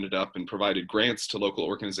we opened it up and provided grants to local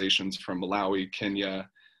organizations from Malawi, Kenya,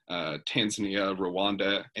 Tanzania,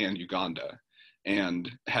 Rwanda, and Uganda,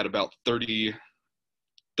 and had about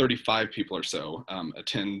 35 people or so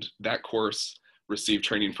attend that course, receive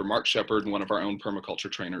training from Mark Shepard, one of our own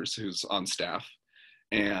permaculture trainers who's on staff.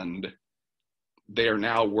 And they are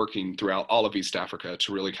now working throughout all of East Africa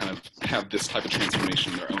to really kind of have this type of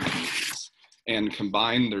transformation in their own communities. And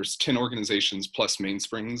combined, there's 10 organizations plus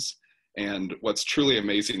Mainsprings. And what's truly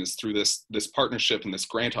amazing is through this partnership and this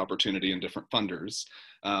grant opportunity and different funders,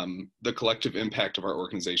 the collective impact of our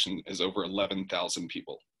organization is over 11,000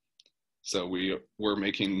 people. So we're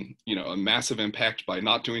making, a massive impact by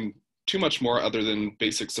not doing too much more other than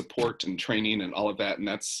basic support and training and all of that. And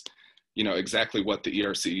that's, exactly what the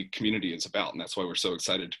ERC community is about. And that's why we're so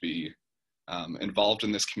excited to be involved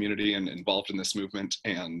in this community and involved in this movement.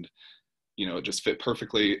 And, it just fit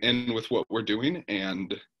perfectly in with what we're doing.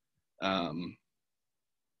 And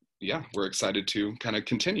yeah, we're excited to kind of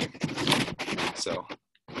continue. So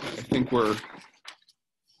I think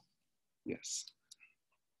yes.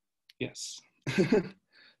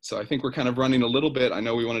 So I think we're kind of running a little bit. I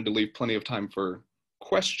know we wanted to leave plenty of time for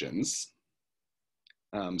questions.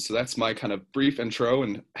 So that's my kind of brief intro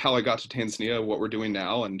and how I got to Tanzania, what we're doing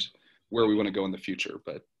now, and where we want to go in the future.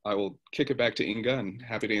 But I will kick it back to Inga and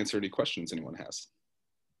happy to answer any questions anyone has.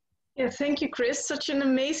 Yeah, thank you, Chris. Such an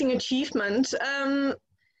amazing achievement.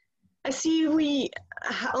 I see we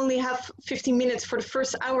only have 15 minutes for the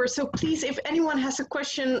first hour. So please, if anyone has a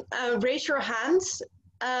question, raise your hands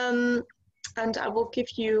and I will give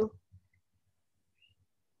you.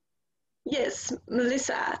 Yes,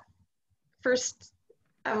 Melissa. First,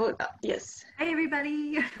 I will, yes. Hi,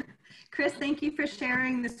 everybody. Chris, thank you for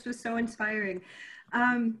sharing. This was so inspiring.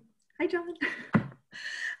 Hi, John.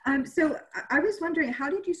 So I was wondering, how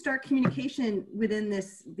did you start communication within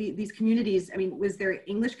these communities? I mean, was there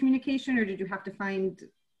English communication, or did you have to find,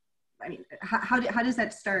 I mean, how does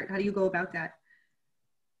that start? How do you go about that?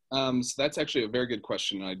 So that's actually a very good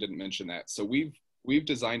question. I didn't mention that. So we've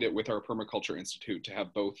designed it with our Permaculture Institute to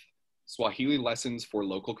have both Swahili lessons for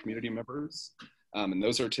local community members. And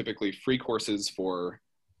those are typically free courses for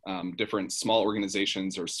different small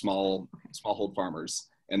organizations or smallhold farmers.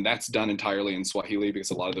 And that's done entirely in Swahili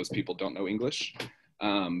because a lot of those people don't know English.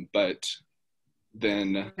 But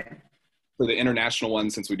then for the international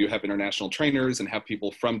ones, since we do have international trainers and have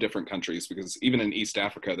people from different countries, because even in East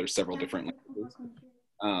Africa, there's several different languages.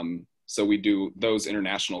 So we do those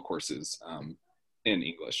international courses in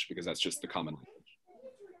English because that's just the common language.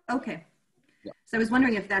 Okay. Yeah. So I was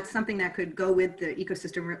wondering if that's something that could go with the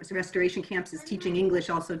ecosystem restoration camps, is teaching English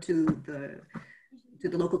also to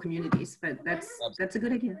the local communities, but that's a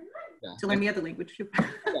good idea. Yeah. To learn the other language too.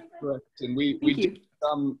 Yeah, correct. And we do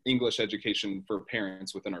some English education for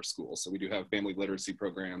parents within our school. So we do have family literacy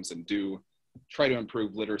programs and do try to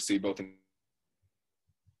improve literacy both in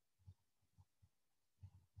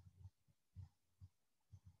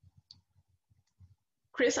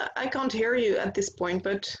Chris, I can't hear you at this point,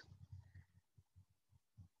 but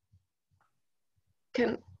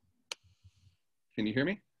can you hear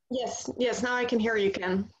me? Yes, now I can hear you,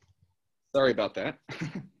 Ken. Sorry about that.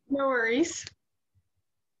 No worries.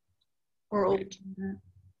 All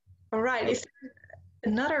right, is there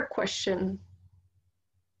another question?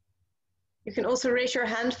 You can also raise your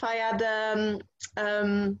hand via the,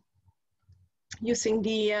 using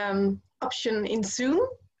the option in Zoom.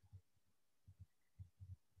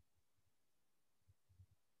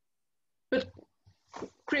 But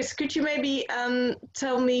Chris, could you maybe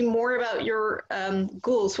tell me more about your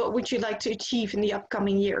goals? What would you like to achieve in the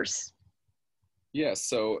upcoming years? Yes,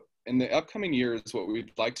 so in the upcoming years, what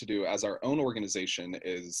we'd like to do as our own organization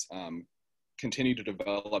is continue to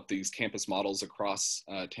develop these campus models across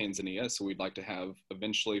Tanzania. So we'd like to have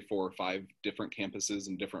eventually 4 or 5 different campuses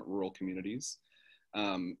in different rural communities.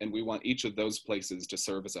 And we want each of those places to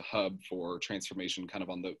serve as a hub for transformation kind of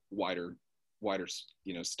on the wider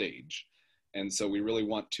stage. And so we really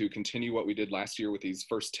want to continue what we did last year with these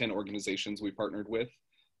first 10 organizations we partnered with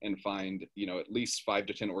and find, at least 5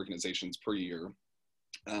 to 10 organizations per year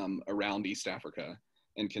around East Africa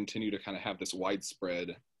and continue to kind of have this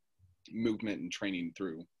widespread movement and training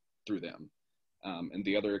through them. And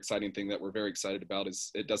the other exciting thing that we're very excited about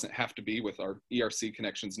is it doesn't have to be with our ERC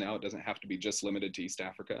connections now. It doesn't have to be just limited to East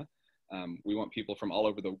Africa. We want people from all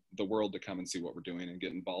over the world to come and see what we're doing and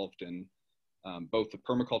get involved in both the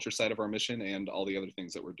permaculture side of our mission and all the other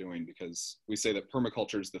things that we're doing, because we say that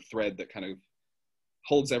permaculture is the thread that kind of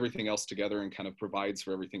holds everything else together and kind of provides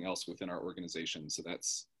for everything else within our organization. So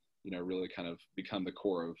that's, really kind of become the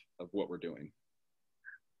core of what we're doing.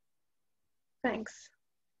 Thanks.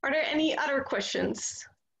 Are there any other questions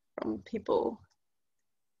from people?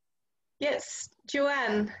 Yes,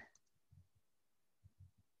 Joanne.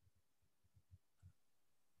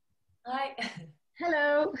 Hi.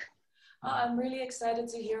 Hello. I'm really excited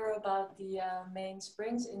to hear about the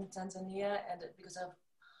Mainsprings in Tanzania, and because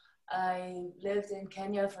I lived in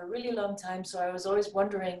Kenya for a really long time, so I was always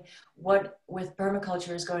wondering what with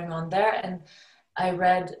permaculture is going on there. And I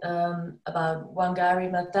read about Wangari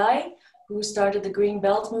Maathai, who started the Green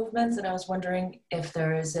Belt movement, and I was wondering if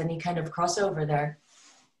there is any kind of crossover there.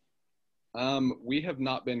 We have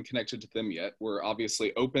not been connected to them yet. We're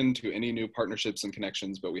obviously open to any new partnerships and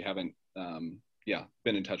connections, but we haven't,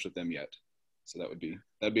 been in touch with them yet. So that'd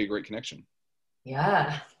be a great connection.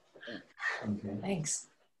 Yeah. Okay. Thanks.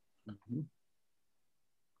 Mm-hmm.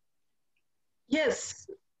 Yes,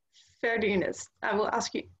 Ferdinand, I will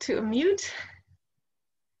ask you to unmute.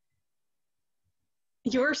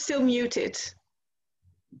 You're still muted.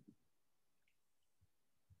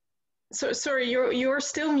 So sorry, you're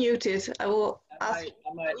still muted. I will ask.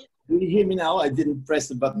 Do you hear me now? I didn't press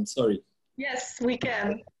the button. Sorry. Yes, we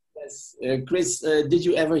can. Yes, Chris, did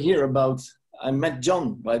you ever hear about? I met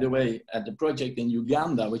John, by the way, at the project in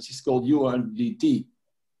Uganda, which is called URDT.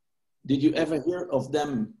 Did you ever hear of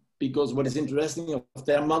them? Because what is interesting of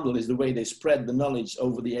their model is the way they spread the knowledge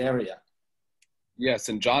over the area. Yes,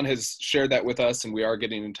 and John has shared that with us, and we are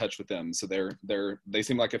getting in touch with them. So they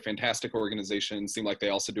seem like a fantastic organization. Seem like they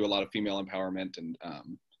also do a lot of female empowerment, and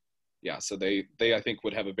so they I think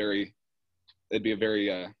would have it'd be a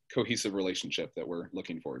very cohesive relationship that we're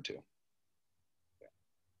looking forward to.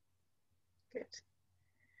 Good.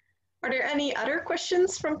 Are there any other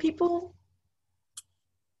questions from people?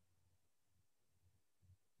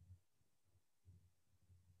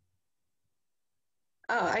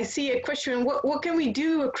 Oh, I see a question. What can we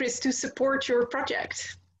do, Chris, to support your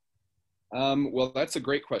project? Well, that's a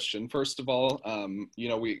great question. First of all,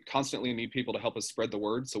 we constantly need people to help us spread the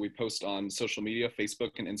word. So we post on social media,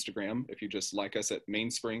 Facebook and Instagram. If you just like us at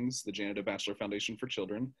Mainsprings, the Janita Batchelor Foundation for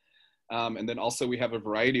Children. And then also we have a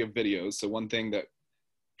variety of videos. So one thing that,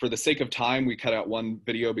 for the sake of time, we cut out one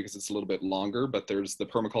video because it's a little bit longer, but there's the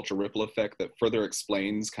permaculture ripple effect that further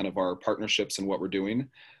explains kind of our partnerships and what we're doing,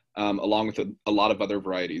 along with a lot of other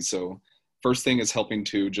varieties. So first thing is helping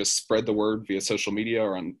to just spread the word via social media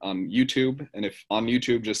or on YouTube. And if on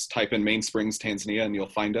YouTube, just type in Mainsprings, Tanzania, and you'll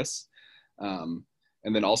find us. And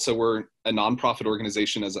then also we're a nonprofit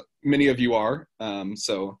organization, as many of you are.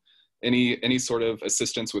 So any sort of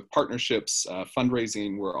assistance with partnerships,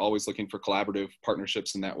 fundraising, we're always looking for collaborative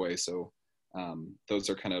partnerships in that way. So those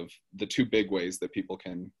are kind of the two big ways that people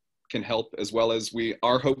can help, as well as we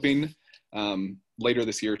are hoping later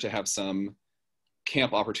this year to have some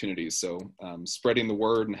camp opportunities. So spreading the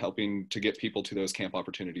word and helping to get people to those camp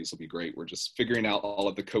opportunities will be great. We're just figuring out all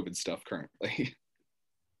of the COVID stuff currently.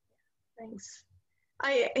 Thanks.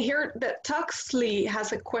 I hear that Tuxley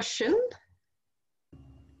has a question.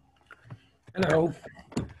 Hello.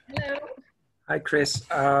 Hello. Hi, Chris.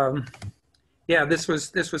 Yeah, this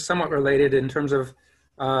was somewhat related in terms of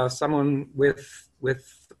someone with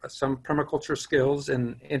some permaculture skills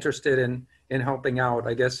and interested in helping out.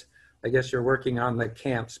 I guess you're working on the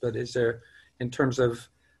camps, but is there, in terms of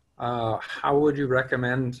how would you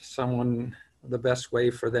recommend someone, the best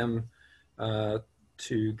way for them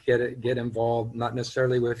to get involved, not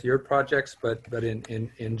necessarily with your projects, but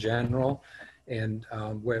in general, and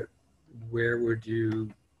where would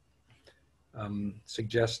you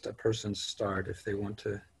suggest a person start if they want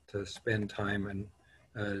to spend time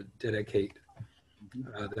and dedicate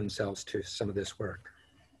themselves to some of this work?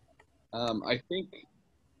 I think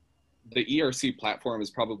the ERC platform is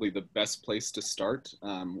probably the best place to start.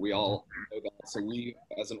 We all know that. So we,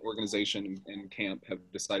 as an organization in camp, have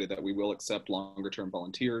decided that we will accept longer term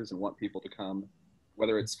volunteers and want people to come,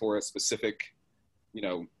 whether it's for a specific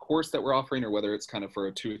course that we're offering, or whether it's kind of for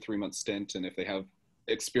a 2 or 3 month stint. And if they have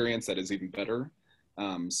experience, that is even better.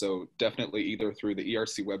 So definitely either through the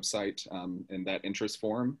ERC website and that interest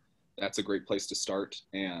form, that's a great place to start.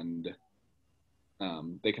 And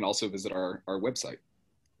they can also visit our website.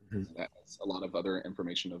 Mm-hmm. That has a lot of other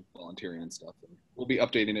information of volunteering and stuff. And we'll be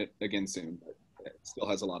updating it again soon, but it still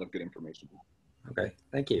has a lot of good information. Okay,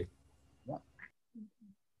 thank you.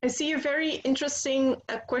 I see a very interesting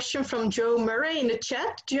question from Joe Murray in the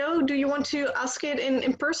chat. Joe, do you want to ask it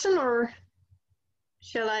in person, or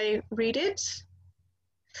shall I read it?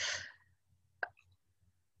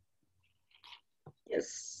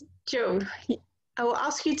 Yes, Joe, I will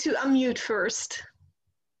ask you to unmute first.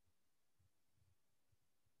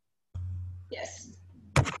 Yes.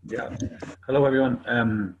 Yeah. Hello,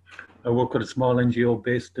 everyone. I work with a small NGO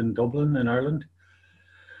based in Dublin, in Ireland.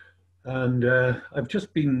 And I've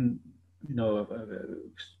just been,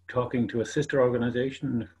 talking to a sister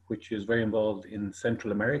organization which is very involved in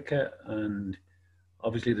Central America. And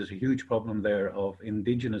obviously there's a huge problem there of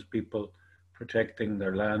indigenous people protecting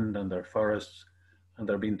their land and their forests, and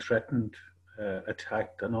they're being threatened,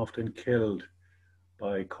 attacked, and often killed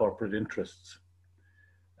by corporate interests.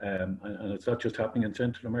 And it's not just happening in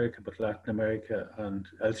Central America, but Latin America and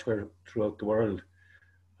elsewhere throughout the world.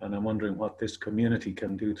 And I'm wondering what this community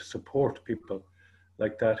can do to support people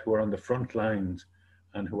like that who are on the front lines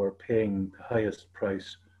and who are paying the highest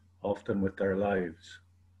price, often with their lives.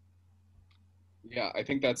 Yeah, I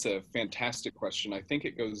think that's a fantastic question. I think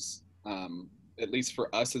it goes, at least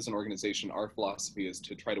for us as an organization, our philosophy is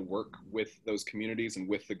to try to work with those communities and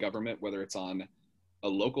with the government, whether it's on a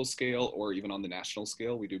local scale or even on the national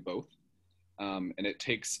scale. We do both. And it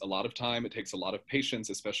takes a lot of time, it takes a lot of patience,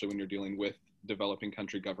 especially when you're dealing with developing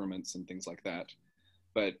country governments and things like that.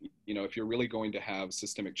 But if you're really going to have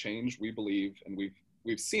systemic change, we believe, and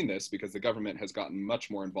we've seen this because the government has gotten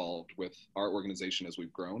much more involved with our organization as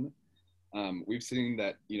we've grown. We've seen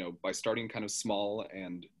that, by starting kind of small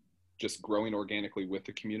and just growing organically with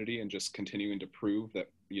the community and just continuing to prove that,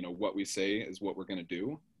 what we say is what we're going to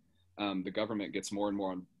do, the government gets more and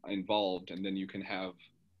more involved, and then you can have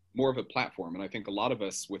more of a platform. And I think a lot of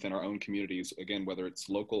us within our own communities, again, whether it's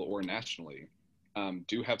local or nationally,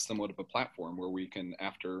 do have somewhat of a platform where we can,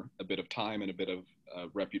 after a bit of time and a bit of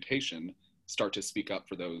reputation, start to speak up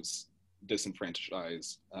for those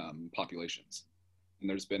disenfranchised populations. And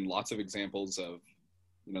there's been lots of examples of,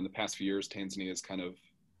 in the past few years, Tanzania has kind of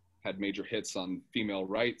had major hits on female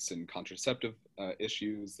rights and contraceptive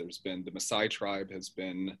issues. There's been the Maasai tribe has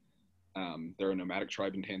been, they're a nomadic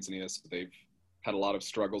tribe in Tanzania, so they've had a lot of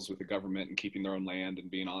struggles with the government and keeping their own land and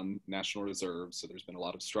being on national reserves. So there's been a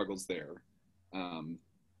lot of struggles there.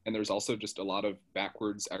 And there's also just a lot of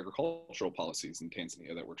backwards agricultural policies in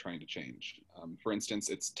Tanzania that we're trying to change. For instance,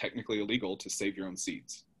 it's technically illegal to save your own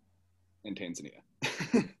seeds in Tanzania.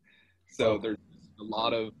 So there's a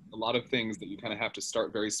lot of things that you kind of have to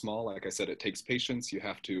start very small. Like I said, it takes patience. You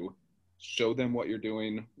have to show them what you're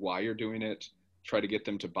doing, why you're doing it, try to get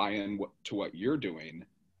them to buy in to what you're doing,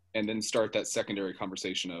 and then start that secondary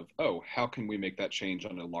conversation of, oh, how can we make that change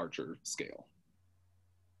on a larger scale?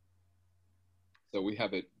 So we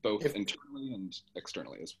have it both internally and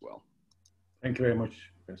externally as well. Thank you very much,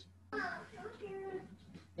 Chris.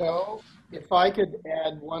 So if I could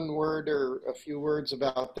add one word or a few words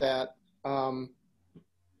about that.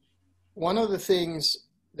 One of the things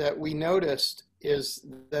that we noticed is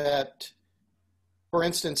that, for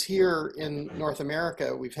instance, here in North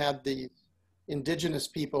America, we've had the indigenous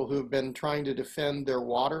people who've been trying to defend their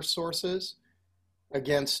water sources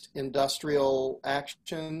against industrial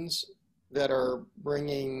actions that are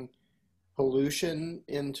bringing pollution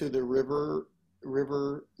into the river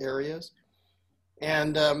areas.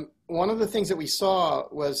 And one of the things that we saw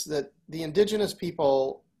was that the indigenous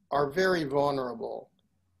people are very vulnerable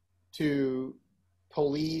to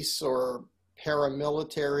police or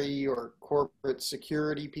paramilitary or corporate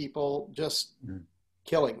security people just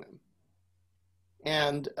killing them.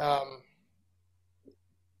 And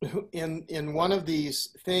in one of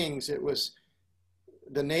these things, it was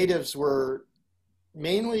the natives were,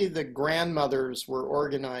 mainly the grandmothers were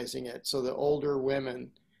organizing it. So the older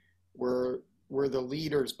women were the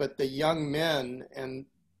leaders, but the young men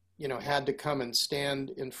had to come and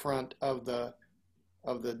stand in front of the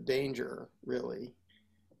danger, really.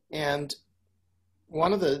 And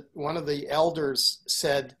one of the elders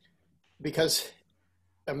said, because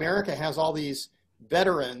America has all these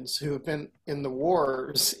veterans who have been in the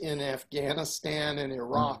wars in Afghanistan and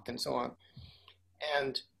Iraq and so on.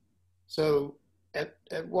 And so at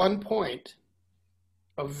one point,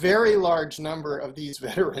 a very large number of these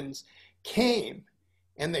veterans came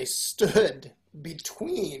and they stood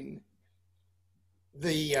between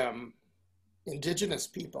the indigenous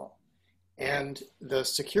people and the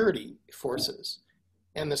security forces.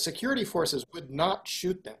 And the security forces would not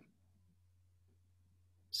shoot them.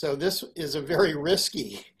 So this is a very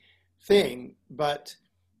risky thing, but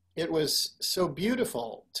it was so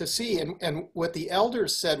beautiful to see. And what the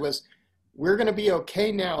elders said was, we're going to be okay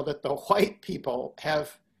now that the white people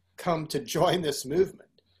have come to join this movement.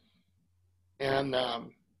 And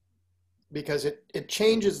because it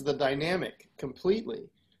changes the dynamic completely.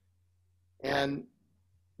 And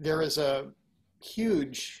there is a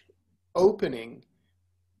huge opening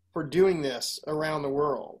for doing this around the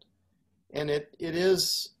world. And it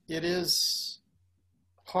is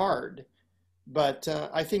hard, but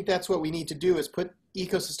I think that's what we need to do, is put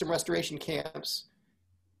ecosystem restoration camps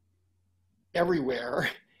everywhere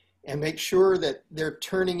and make sure that they're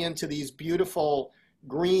turning into these beautiful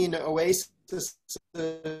green oases.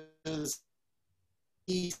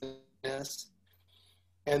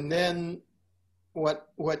 And then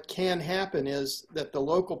what can happen is that the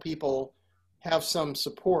local people have some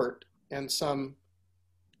support and some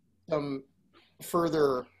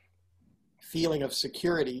further feeling of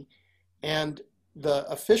security, and the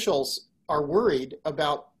officials are worried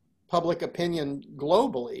about public opinion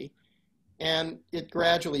globally, and it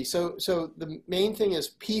gradually, so the main thing is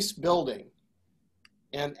peace building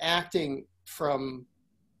and acting from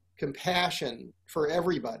compassion for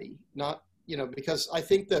everybody, not, because I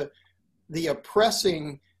think the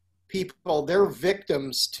oppressing people, they're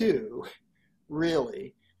victims too,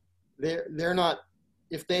 really. They're not,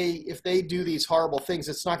 if they do these horrible things,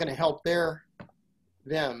 it's not going to help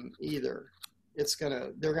them either.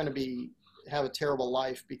 They're going to have a terrible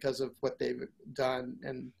life because of what they've done.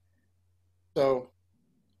 And so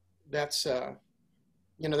that's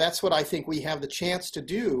what I think we have the chance to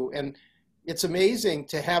do. And it's amazing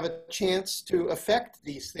to have a chance to affect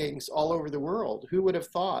these things all over the world. Who would have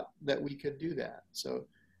thought that we could do that? So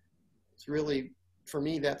it's really, for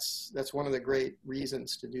me, that's one of the great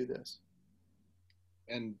reasons to do this.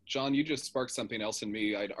 And John, you just sparked something else in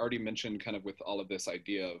me. I'd already mentioned kind of with all of this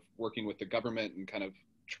idea of working with the government and kind of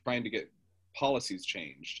trying to get policies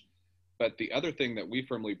changed. But the other thing that we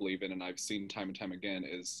firmly believe in, and I've seen time and time again,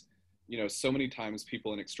 is, so many times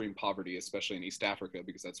people in extreme poverty, especially in East Africa,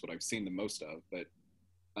 because that's what I've seen the most of, but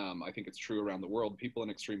I think it's true around the world, people in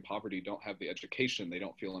extreme poverty don't have the education, they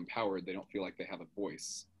don't feel empowered, they don't feel like they have a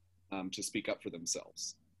voice to speak up for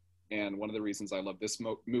themselves. And one of the reasons I love this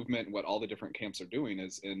movement and what all the different camps are doing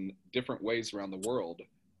is, in different ways around the world,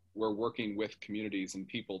 we're working with communities and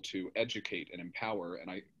people to educate and empower.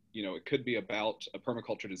 And it could be about a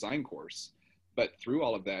permaculture design course, but through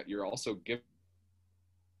all of that, you're also giving.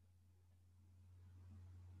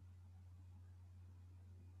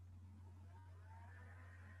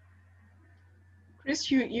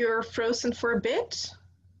 Chris, you're frozen for a bit.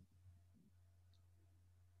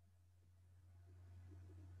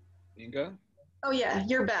 Inga? Oh yeah,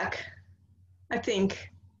 you're back, I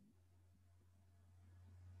think.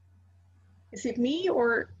 Is it me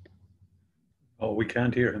or? Oh, we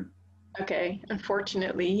can't hear him. Okay,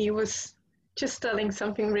 unfortunately, he was just telling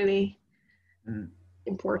something really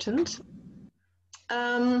important.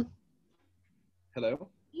 Hello?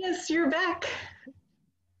 Yes, you're back,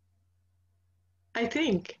 I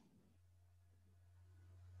think.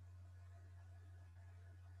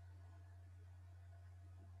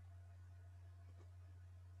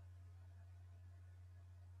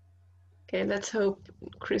 Okay, let's hope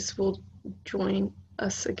Chris will join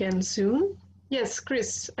us again soon. Yes,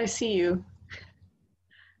 Chris, I see you.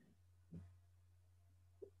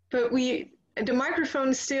 But the microphone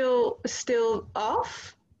is still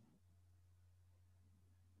off.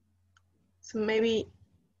 So maybe.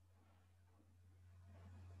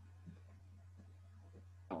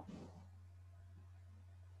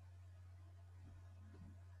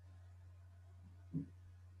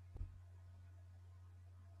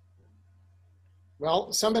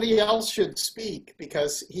 Well, somebody else should speak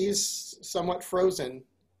because he's somewhat frozen.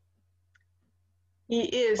 He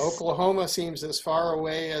is. Oklahoma seems as far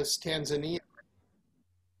away as Tanzania.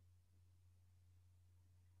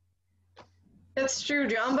 That's true,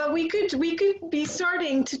 John, but we could be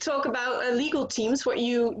starting to talk about legal teams, what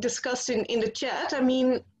you discussed in the chat. I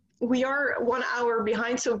mean, we are 1 hour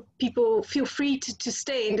behind, so people feel free to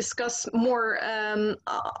stay and discuss more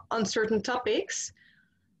on certain topics.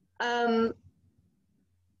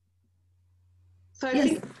 So I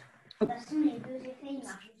think,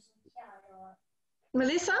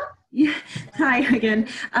 Melissa? Yeah, hi again.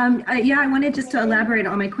 Yeah, I wanted just to elaborate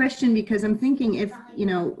on my question, because I'm thinking if,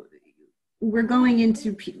 we're going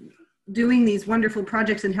into doing these wonderful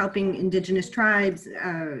projects and helping indigenous tribes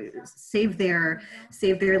save their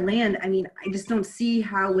land. I mean, I just don't see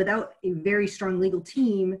how without a very strong legal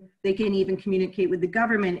team, they can even communicate with the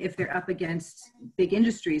government if they're up against big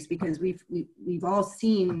industries, because we've all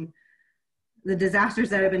seen the disasters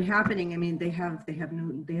that have been happening. I mean, they have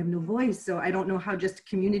no voice. So I don't know how just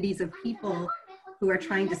communities of people who are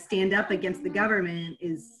trying to stand up against the government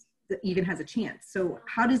even has a chance. So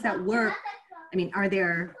how does that work? I mean, are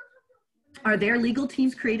there Are there legal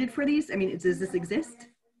teams created for these? I mean, does this exist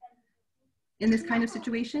in this kind of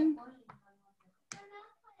situation?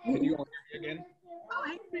 Can you all hear me again? Oh,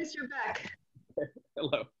 hey, Chris, you're back.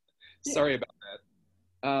 Hello. Sorry about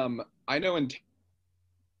that. I know in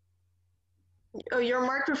Oh, your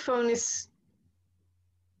microphone is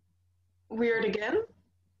weird again.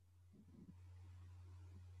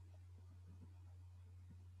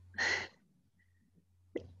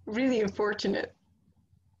 Really unfortunate.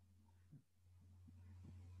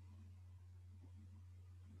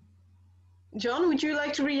 John, would you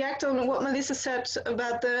like to react on what Melissa said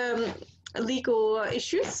about the legal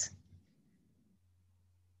issues?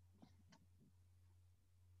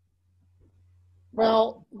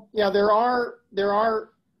 Well, yeah, there are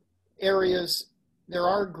areas, there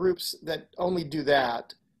are groups that only do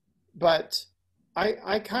that, but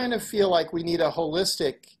I kind of feel like we need a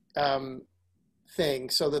holistic thing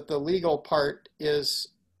so that the legal part is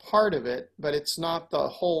part of it, but it's not the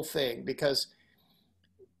whole thing. Because,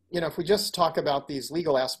 you know, if we just talk about these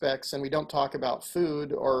legal aspects and we don't talk about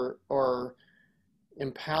food or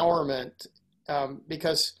empowerment,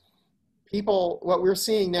 because people, what we're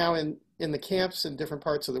seeing now in the camps in different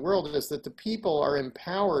parts of the world is that the people are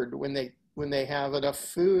empowered when they have enough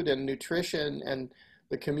food and nutrition, and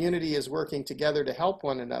the community is working together to help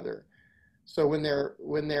one another. So when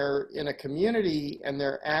they're in a community and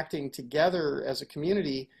they're acting together as a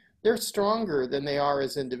community, they're stronger than they are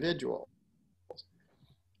as individuals.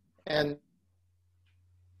 And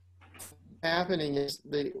happening is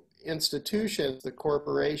the institutions, the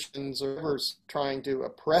corporations, or whoever's trying to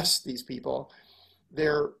oppress these people,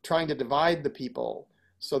 they're trying to divide the people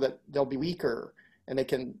so that they'll be weaker and they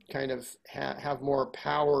can kind of have more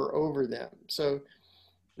power over them. So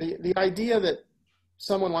the idea that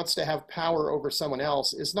someone wants to have power over someone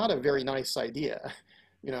else is not a very nice idea,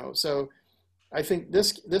 you know. So I think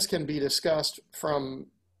this can be discussed from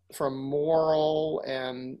moral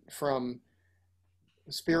and from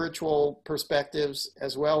spiritual perspectives,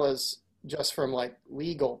 as well as just from like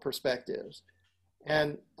legal perspectives.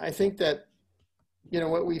 And I think that, you know,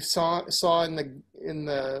 what we saw in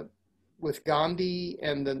the with Gandhi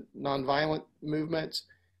and the nonviolent movement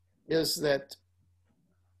is that,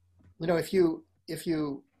 you know, if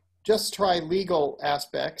you just try legal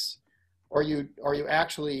aspects, or you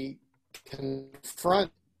actually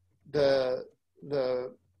confront the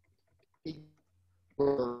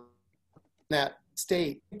that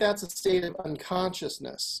state, that's a state of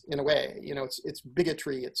unconsciousness in a way. You know, it's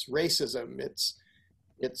bigotry, it's racism,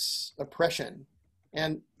 it's oppression.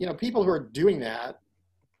 And, you know, people who are doing that,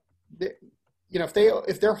 they, you know,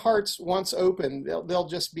 if their hearts once open, they'll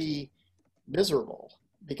just be miserable,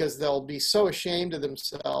 because they'll be so ashamed of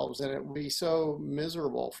themselves, and it will be so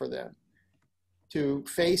miserable for them to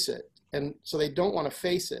face it. And so they don't want to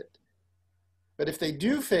face it. But if they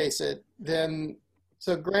do face it, then,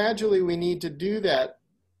 so gradually we need to do that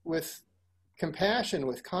with compassion,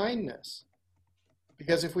 with kindness.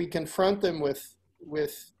 Because if we confront them with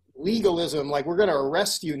legalism, like we're going to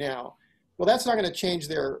arrest you now, well, that's not going to change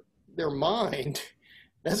their mind.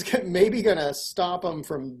 That's maybe going to stop them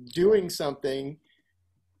from doing something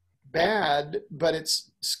bad, but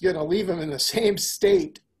it's going to leave them in the same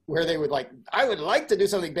state where they would I would like to do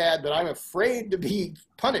something bad, but I'm afraid to be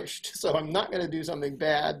punished, so I'm not going to do something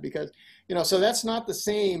bad, because, you know, so that's not the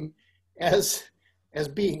same as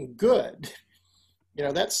being good. You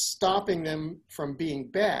know, that's stopping them from being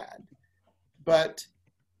bad. But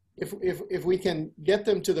if we can get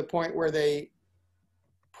them to the point where they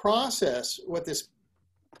process what this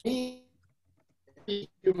means,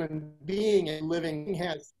 human being and living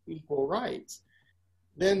has equal rights,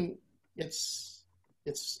 then it's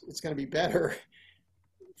going to be better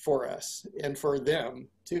for us and for them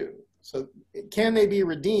too. So can they be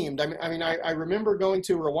redeemed? I mean, I remember going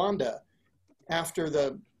to Rwanda after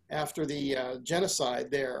the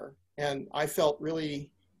genocide there, and I felt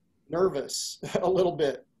really nervous a little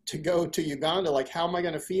bit to go to Uganda. Like, how am I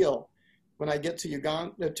going to feel when I get to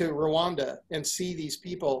Rwanda and see these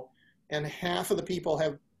people, and half of the people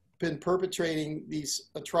have been perpetrating these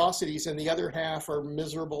atrocities and the other half are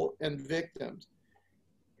miserable and victims.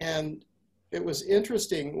 And it was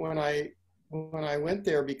interesting when I went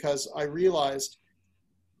there, because I realized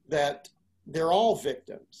that they're all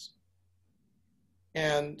victims,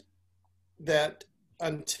 and that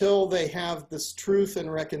until they have this truth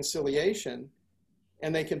and reconciliation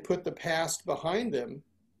and they can put the past behind them,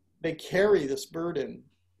 they carry this burden,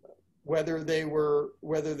 whether they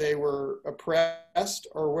were oppressed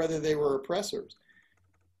or whether they were oppressors.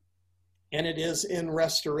 And it is in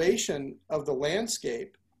restoration of the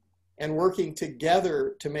landscape and working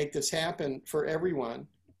together to make this happen for everyone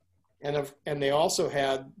and they also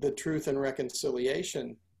had the Truth and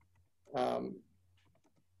Reconciliation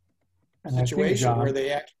situation where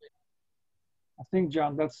they actually. I think,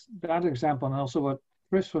 John, that's that example, and also what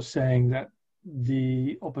Chris was saying, that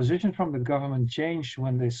the opposition from the government changed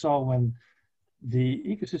when they saw when the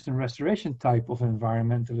ecosystem restoration type of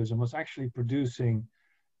environmentalism was actually producing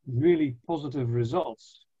really positive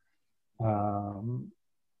results.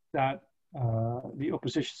 That the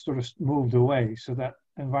opposition sort of moved away, so that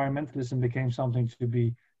environmentalism became something to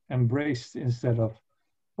be embraced instead of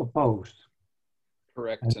opposed.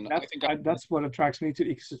 Correct. And that's what attracts me to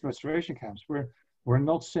ecosystem restoration camps. We're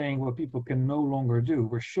not saying what people can no longer do.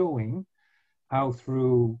 We're showing how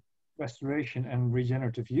through restoration and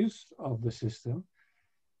regenerative use of the system,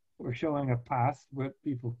 we're showing a path what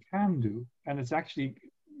people can do. And it's actually,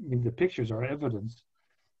 I mean, the pictures are evidence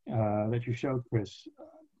that you showed, Chris,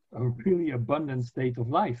 a really abundant state of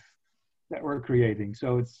life that we're creating.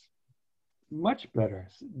 So it's much better.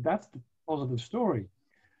 That's the positive story,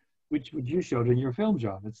 which you showed in your film,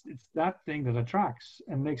 John. It's that thing that attracts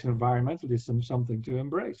and makes environmentalism something to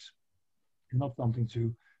embrace, not something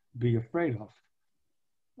to be afraid of.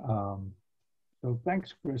 So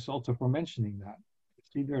thanks, Chris, also for mentioning that.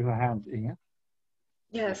 See, there's a hand, Inge.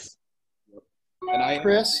 Yes. And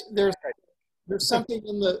Chris, there's something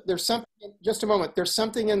in the, just a moment, there's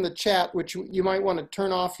something in the chat which you might want to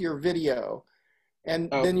turn off your video, and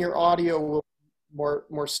then your audio will be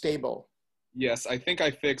more stable. Yes, I think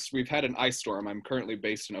I fixed, we've had an ice storm. I'm currently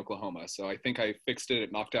based in Oklahoma, so I think I fixed it.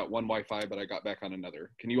 It knocked out one Wi-Fi, but I got back on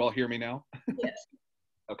another. Can you all hear me now? Yes.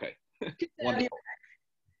 Okay, wonderful.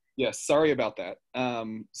 Yes, sorry about that.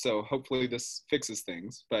 So hopefully this fixes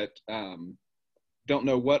things, but don't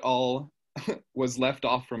know what all was left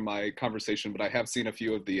off from my conversation, but I have seen a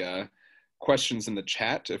few of the questions in the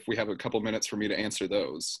chat, if we have a couple minutes for me to answer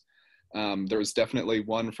those. There was definitely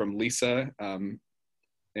one from Lisa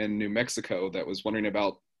in New Mexico that was wondering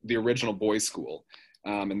about the original boys' school.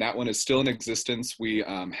 And that one is still in existence. We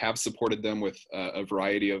have supported them with a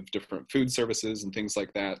variety of different food services and things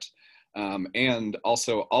like that. And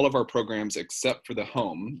also all of our programs, except for the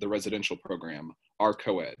home, the residential program, are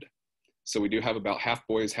co-ed. So we do have about half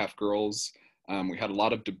boys, half girls. We had a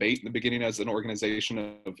lot of debate in the beginning as an organization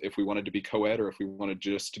of if we wanted to be co-ed or if we wanted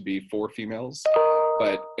just to be for females.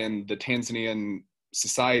 But in the Tanzanian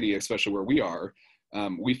society, especially where we are,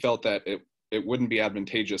 we felt that it wouldn't be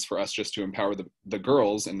advantageous for us just to empower the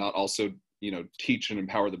girls and not also, you know, teach and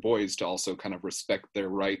empower the boys to also kind of respect their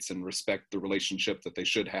rights and respect the relationship that they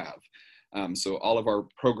should have. So all of our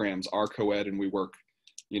programs are co-ed, and we work,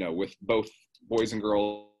 you know, with both boys and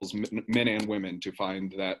girls, men and women, to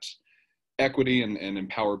find that equity and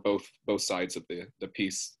empower both sides of the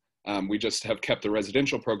piece. We just have kept the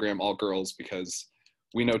residential program all girls because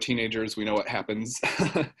we know teenagers, we know what happens.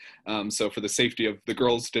 So for the safety of the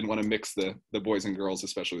girls, didn't want to mix the boys and girls,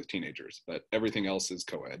 especially with teenagers, but everything else is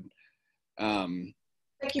co-ed.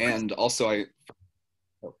 And also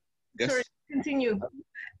yes? Sorry, continue.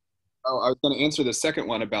 Oh, I was going to answer the second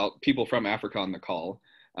one about people from Africa on the call.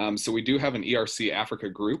 So we do have an ERC Africa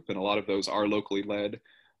group, and a lot of those are locally led.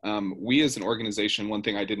 We as an organization, one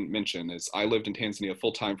thing I didn't mention is I lived in Tanzania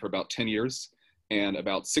full-time for about 10 years. And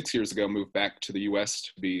about 6 years ago, moved back to the US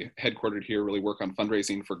to be headquartered here, really work on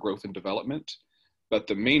fundraising for growth and development. But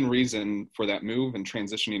the main reason for that move and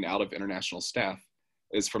transitioning out of international staff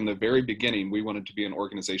is from the very beginning, we wanted to be an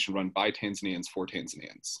organization run by Tanzanians for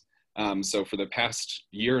Tanzanians. So for the past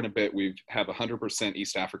year and a bit, we have 100%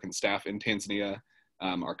 East African staff in Tanzania.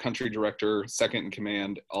 Our country director, second in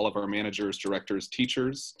command, all of our managers, directors,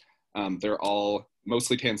 teachers, they're all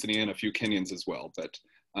mostly Tanzanian, a few Kenyans as well, but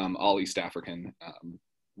all East African,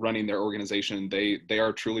 running their organization. They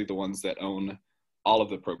are truly the ones that own all of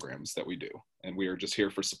the programs that we do. And we are just here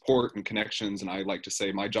for support and connections. And I like to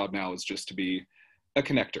say my job now is just to be a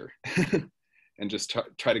connector and just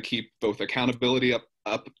try to keep both accountability up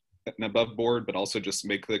and above board, but also just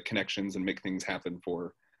make the connections and make things happen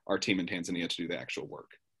for our team in Tanzania to do the actual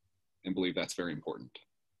work, and believe that's very important.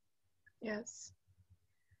 Yes.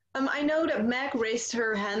 I know that Meg raised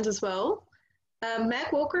her hand as well. Meg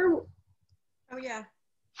Walker. Oh, yeah.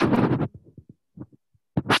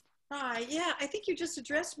 Hi, yeah, I think you just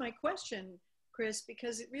addressed my question, Chris,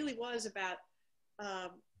 because it really was about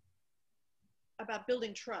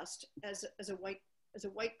building trust as a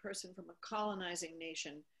white person from a colonizing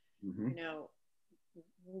nation. Mm-hmm. You know,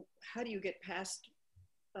 how do you get past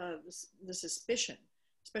the suspicion,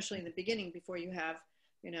 especially in the beginning, before you have,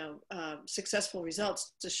 you know, successful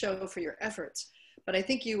results to show for your efforts? But I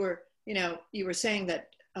think you were saying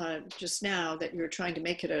that just now that you're trying to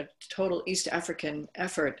make it a total East African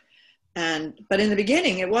effort. But in the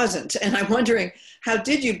beginning it wasn't. And I'm wondering, how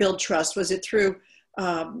did you build trust? Was it through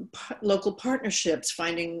local partnerships,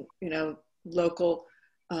 finding, local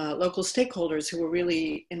stakeholders who were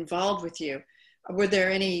really involved with you? Were there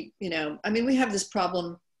any, we have this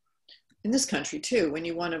problem in this country too, when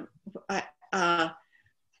you want to,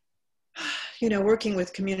 working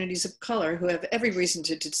with communities of color who have every reason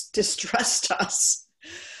to distrust us,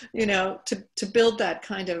 to build that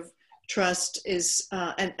kind of trust is,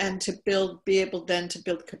 and to be able then to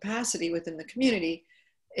build capacity within the community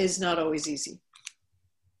is not always easy.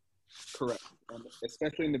 Correct.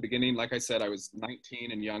 Especially in the beginning, like I said, I was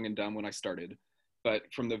 19 and young and dumb when I started, but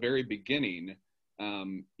from the very beginning,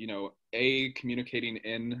 communicating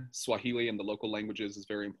in Swahili and the local languages is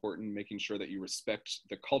very important, making sure that you respect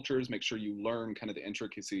the cultures, make sure you learn kind of the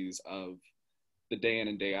intricacies of the day in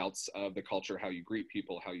and day outs of the culture, how you greet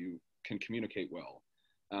people, how you can communicate well.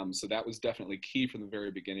 So that was definitely key from the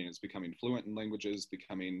very beginning, is becoming fluent in languages,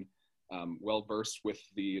 becoming well-versed with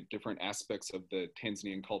the different aspects of the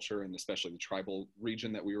Tanzanian culture, and especially the tribal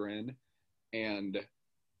region that we were in. And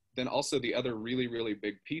then also the other really, really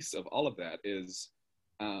big piece of all of that is,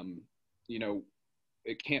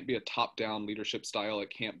 it can't be a top-down leadership style. It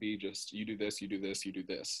can't be just, you do this, you do this, you do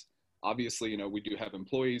this. Obviously, we do have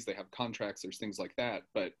employees, they have contracts, there's things like that.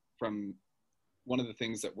 But one of the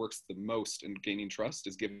things that works the most in gaining trust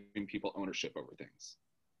is giving people ownership over things.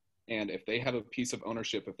 And if they have a piece of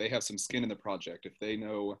ownership, if they have some skin in the project, if they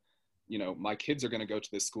know, my kids are going to go to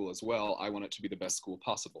this school as well, I want it to be the best school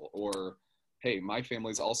possible. Or, hey, my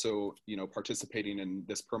family's also, participating in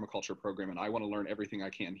this permaculture program, and I want to learn everything I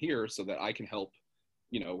can here so that I can help,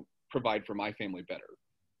 provide for my family better.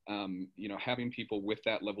 Having people with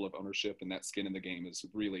that level of ownership and that skin in the game is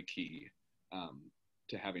really key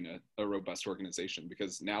to having a robust organization,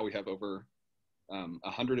 because now we have over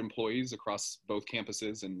 100 employees across both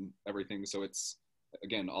campuses and everything. So it's,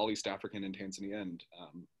 again, all East African and Tanzania, and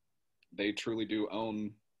they truly do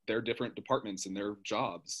own their different departments and their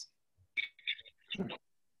jobs.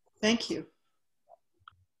 Thank you.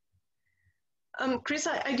 Chris,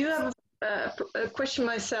 I do have a question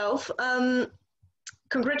myself.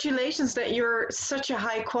 Congratulations that you're such a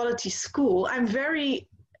high quality school. I'm very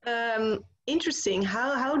interesting.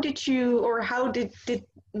 How did you, or how did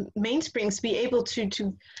Mainsprings be able to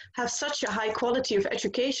have such a high quality of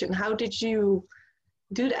education? How did you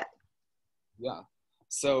do that? Yeah.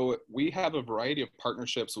 So we have a variety of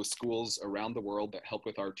partnerships with schools around the world that help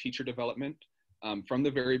with our teacher development. From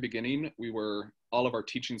the very beginning, all of our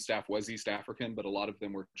teaching staff was East African, but a lot of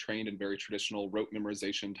them were trained in very traditional rote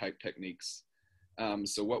memorization type techniques.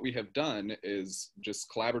 So what we have done is just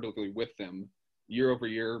collaboratively with them, year over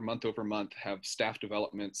year, month over month, have staff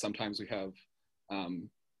development. Sometimes we have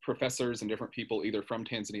professors and different people either from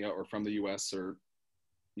Tanzania or from the US or,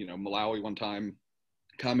 Malawi one time,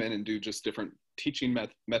 come in and do just different teaching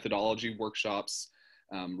methodology workshops,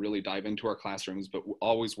 really dive into our classrooms, but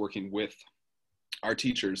always working with our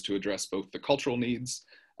teachers to address both the cultural needs,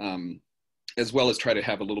 as well as try to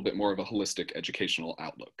have a little bit more of a holistic educational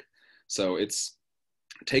outlook. So it's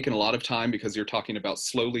taken a lot of time, because you're talking about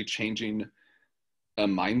slowly changing a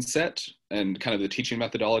mindset and kind of the teaching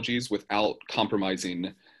methodologies without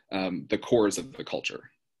compromising the cores of the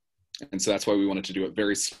culture. And so that's why we wanted to do it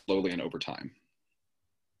very slowly and over time.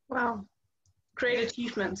 Wow, great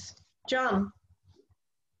achievements. John.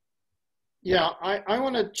 Yeah, I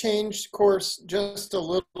want to change course just a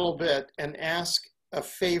little bit and ask a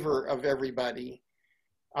favor of everybody.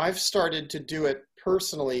 I've started to do it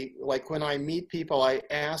personally. Like when I meet people, I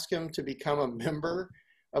ask them to become a member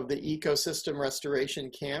of the ecosystem restoration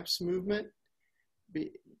camps movement,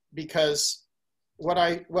 because what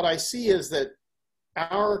I see is that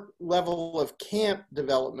our level of camp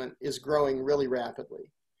development is growing really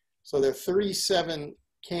rapidly. So there are 37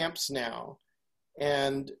 camps now,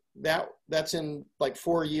 and that's in like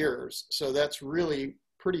 4 years. So that's really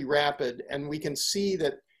pretty rapid. And we can see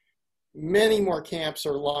that many more camps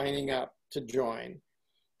are lining up to join.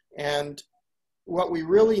 And what we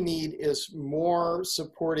really need is more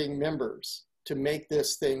supporting members to make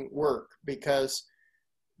this thing work, because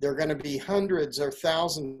there are going to be hundreds or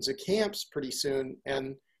thousands of camps pretty soon.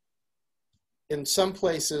 And in some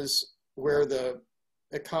places where the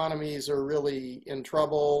economies are really in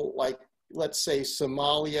trouble, like let's say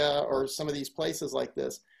Somalia or some of these places like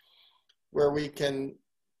this, where we can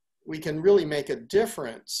really make a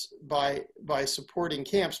difference by supporting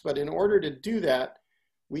camps. But in order to do that,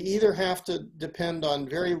 we either have to depend on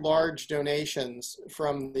very large donations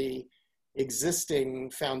from the existing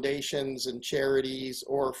foundations and charities,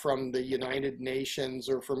 or from the United Nations,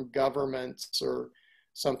 or from governments, or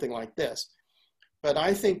something like this. But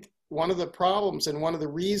I think one of the problems and one of the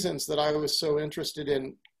reasons that I was so interested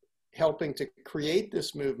in helping to create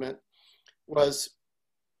this movement was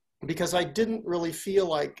because I didn't really feel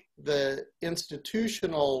like the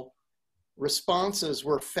institutional responses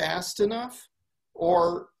were fast enough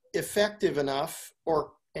or effective enough,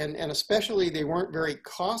 and especially they weren't very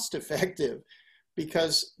cost effective,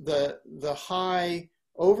 because the high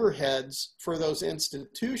overheads for those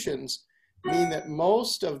institutions mean that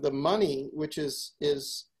most of the money which is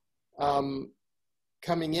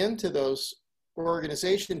coming into those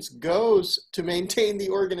organizations goes to maintain the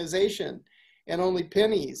organization, and only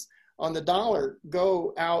pennies on the dollar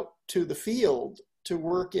go out to the field to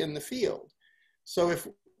work in the field. So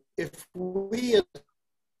if we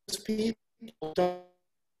as people don't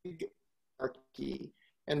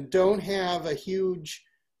and don't have a huge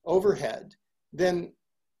overhead, then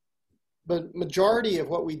the majority of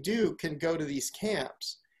what we do can go to these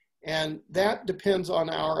camps. And that depends on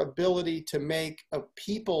our ability to make a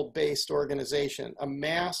people-based organization, a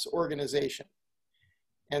mass organization.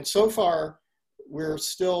 And so far, we're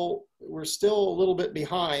still a little bit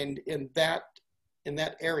behind in that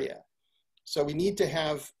area. So we need to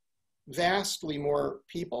have vastly more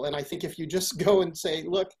people. And I think if you just go and say,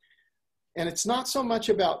 look, and it's not so much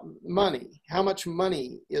about money, how much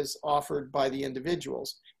money is offered by the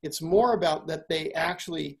individuals. It's more about that they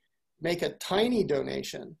actually make a tiny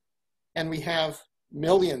donation, and we have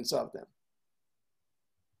millions of them.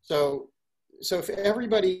 So if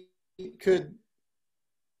everybody could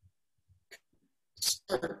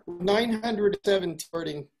start 917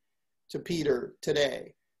 according to Peter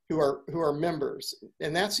today, who are members,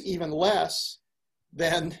 and that's even less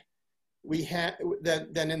than we had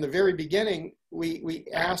than in the very beginning. We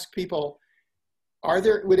asked people,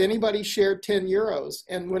 would anybody share 10 euros?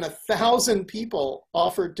 And when 1,000 people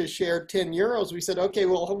offered to share 10 euros, we said, okay,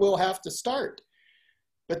 well, we'll have to start.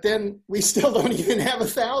 But then we still don't even have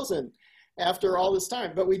 1,000 after all this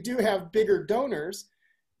time. But we do have bigger donors,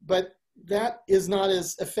 but that is not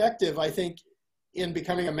as effective, I think, in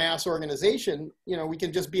becoming a mass organization. You know, we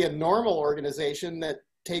can just be a normal organization that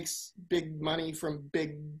takes big money from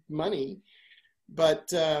big money,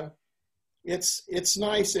 but it's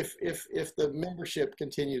nice if the membership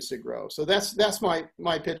continues to grow. So that's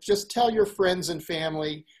my pitch. Just tell your friends and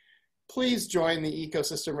family, please join the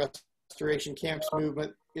Ecosystem Restoration Camps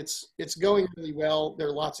movement. It's going really well. There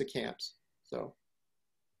are lots of camps. So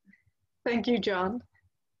thank you, John.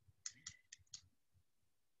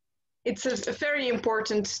 It's very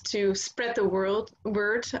important to spread the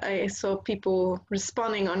word. I saw people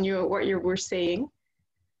responding on what you were saying.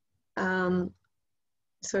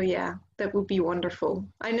 So yeah, that would be wonderful.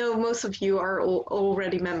 I know most of you are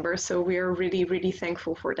already members, so we are really, really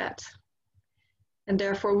thankful for that. And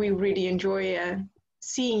therefore, we really enjoy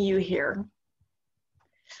seeing you here.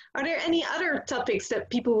 Are there any other topics that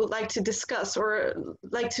people would like to discuss or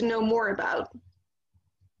like to know more about?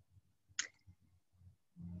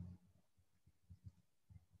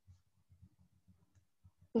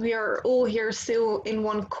 We are all here still in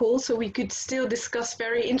one call, so we could still discuss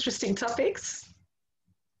very interesting topics.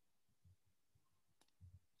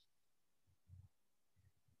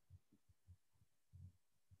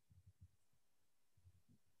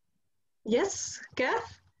 Yes,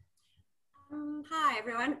 Kath? Hi,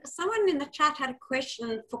 everyone. Someone in the chat had a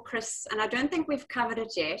question for Chris, and I don't think we've covered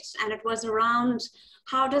it yet, and it was around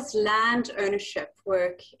how does land ownership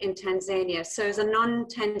work in Tanzania? So as a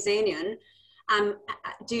non-Tanzanian,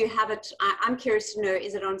 do you have it, I'm curious to know,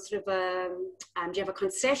 is it on sort of a, do you have a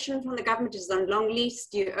concession from the government? Is it on long lease?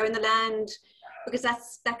 Do you own the land? Because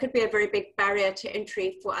that could be a very big barrier to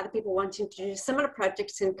entry for other people wanting to do similar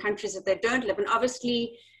projects in countries that they don't live in.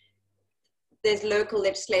 Obviously, there's local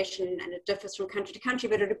legislation and it differs from country to country,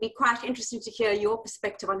 but it would be quite interesting to hear your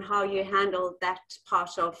perspective on how you handle that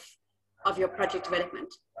part of your project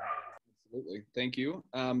development. Absolutely, thank you.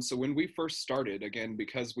 So when we first started, again,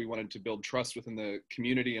 because we wanted to build trust within the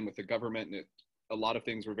community and with the government, and a lot of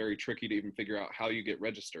things were very tricky to even figure out how you get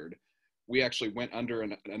registered, we actually went under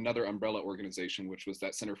another umbrella organization, which was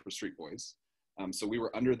that Center for Street Boys. So we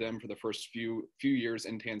were under them for the first few years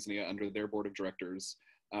in Tanzania under their board of directors,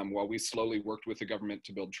 while we slowly worked with the government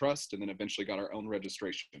to build trust and then eventually got our own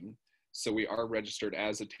registration. So we are registered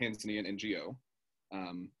as a Tanzanian NGO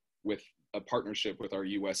with a partnership with our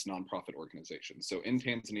US nonprofit organization. So in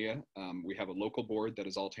Tanzania, we have a local board that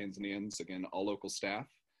is all Tanzanians, again, all local staff,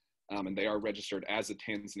 and they are registered as a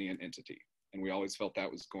Tanzanian entity. And we always felt that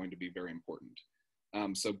was going to be very important.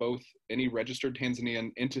 So both any registered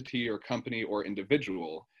Tanzanian entity or company or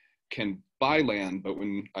individual can buy land, but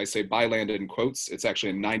when I say buy land in quotes, it's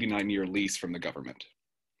actually a 99-year lease from the government.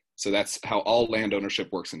 So that's how all land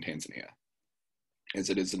ownership works in Tanzania,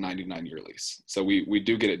 is it is a 99-year lease. So we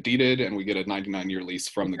do get it deeded, and we get a 99-year lease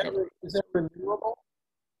from the government. Is that renewable?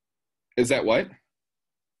 Is that what?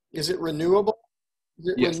 Is it renewable? Is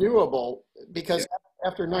it Yes. renewable? Because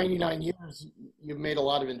after 99 years, you've made a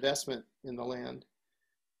lot of investment in the land.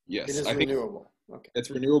 Yes, It is I think renewable. Okay.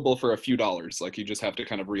 it's renewable for a few dollars. Like, you just have to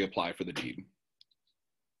kind of reapply for the deed.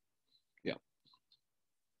 Yeah.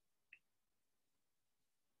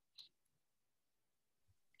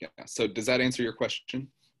 Yeah. So does that answer your question,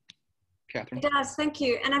 Catherine? It does, thank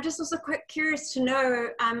you. And I'm just also quite curious to know,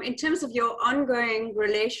 in terms of your ongoing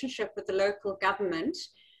relationship with the local government,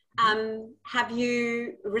 have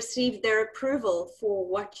you received their approval for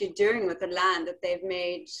what you're doing with the land that they've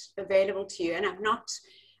made available to you? And I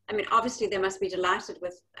mean, obviously they must be delighted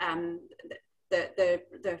with the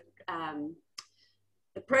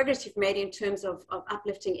progress you've made in terms of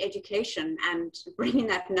uplifting education and bringing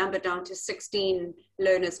that number down to 16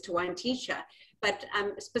 learners to 1 teacher, but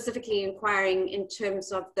specifically inquiring in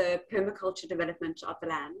terms of the permaculture development of the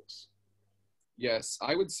land. Yes,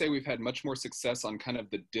 I would say we've had much more success on kind of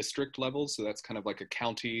the district level. So that's kind of like a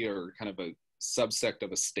county or kind of a subsect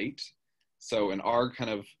of a state. So in our kind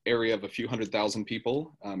of area of a few 100,000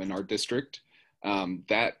 people in our district,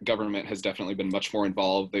 that government has definitely been much more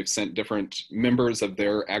involved. They've sent different members of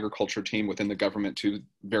their agriculture team within the government to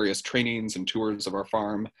various trainings and tours of our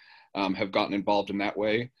farm, have gotten involved in that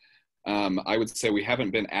way. I would say we haven't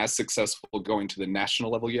been as successful going to the national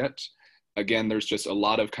level yet. Again, there's just a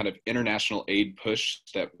lot of kind of international aid push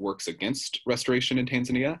that works against restoration in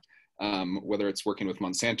Tanzania, whether it's working with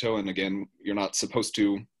Monsanto. And again, you're not supposed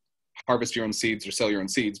to harvest your own seeds or sell your own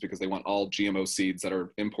seeds because they want all GMO seeds that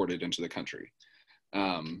are imported into the country.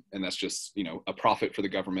 And that's just, you know, a profit for the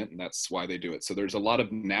government, and that's why they do it. So there's a lot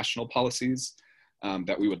of national policies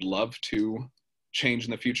that we would love to change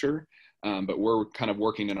in the future, but we're kind of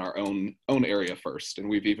working in our own area first. And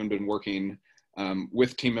we've even been working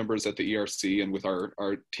with team members at the ERC and with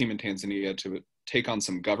our team in Tanzania to take on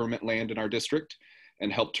some government land in our district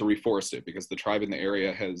and help to reforest it, because the tribe in the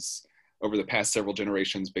area has, over the past several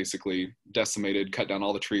generations, basically decimated, cut down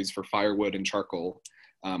all the trees for firewood and charcoal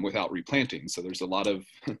without replanting. So there's a lot of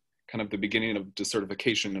kind of the beginning of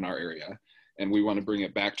desertification in our area, and we want to bring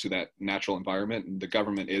it back to that natural environment. And the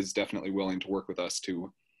government is definitely willing to work with us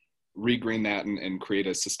to regreen that and create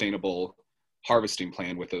a sustainable harvesting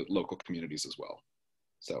plan with the local communities as well.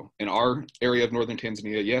 So in our area of northern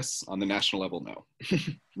Tanzania, yes. On the national level, no.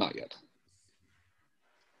 Not yet.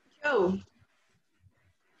 Joe.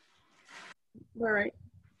 All right.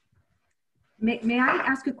 May I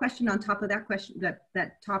ask a question on top of that question,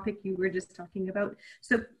 that topic you were just talking about?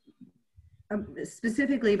 So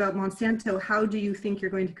specifically about Monsanto, how do you think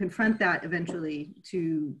you're going to confront that eventually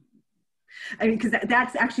I mean, because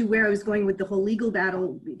that's actually where I was going with the whole legal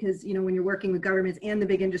battle, because, you know, when you're working with governments and the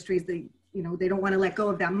big industries, they don't want to let go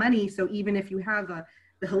of that money. So even if you have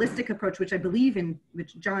the holistic approach, which I believe in,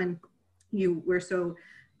 which John, you were so,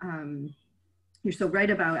 you're so right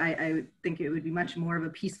about, I would think it would be much more of a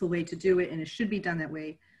peaceful way to do it, and it should be done that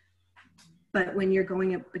way. But when you're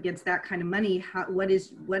going up against that kind of money, what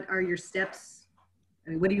are your steps?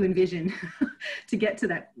 I mean, what do you envision to get to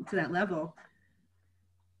that level?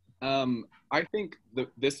 I think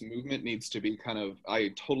this movement needs to be kind of, I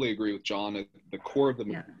totally agree with John, at the core of the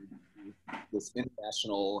movement, this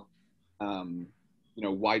international,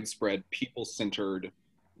 widespread, people-centered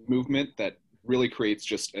movement that really creates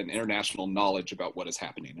just an international knowledge about what is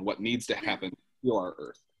happening and what needs to happen to heal our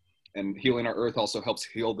earth. And healing our earth also helps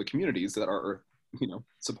heal the communities that our earth,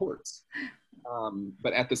 supports.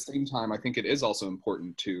 But at the same time, I think it is also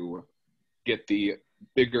important to get the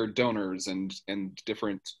bigger donors and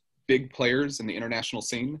different big players in the international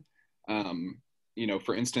scene.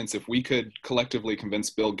 For instance, if we could collectively convince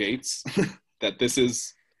Bill Gates that this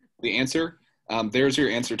is the answer, there's your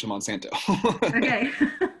answer to Monsanto. Okay.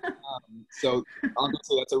 So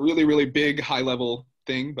obviously that's a really, really big high level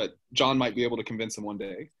thing, but John might be able to convince him one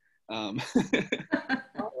day. I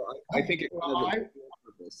think it kind of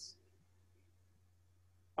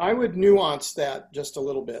I would nuance that just a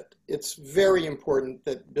little bit. It's very important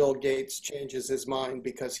that Bill Gates changes his mind,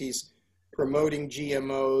 because he's promoting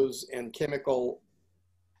GMOs and chemical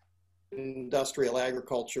industrial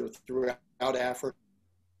agriculture throughout Africa,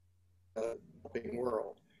 the developing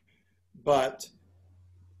world. But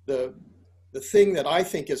the thing that I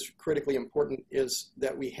think is critically important is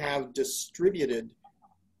that we have distributed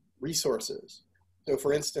resources. So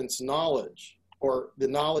for instance, knowledge, or the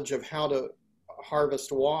knowledge of how to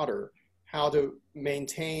harvest water, how to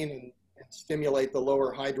maintain and stimulate the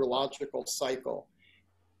lower hydrological cycle,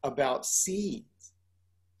 about seeds.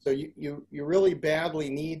 So you really badly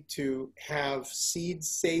need to have seed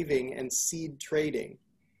saving and seed trading.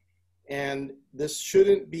 And this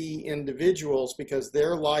shouldn't be individuals, because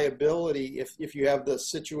their liability, if you have the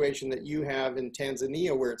situation that you have in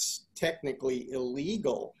Tanzania where it's technically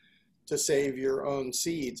illegal to save your own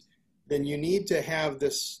seeds, then you need to have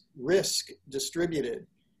this risk distributed.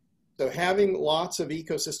 So having lots of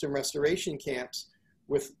ecosystem restoration camps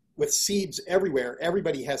with seeds everywhere,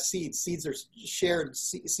 everybody has seeds, seeds are shared,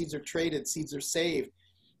 seeds are traded, seeds are saved,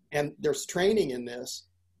 and there's training in this.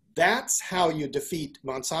 That's how you defeat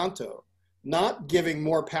Monsanto. Not giving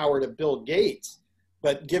more power to Bill Gates,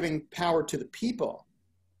 but giving power to the people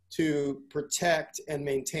to protect and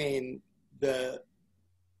maintain the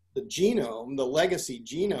genome, the legacy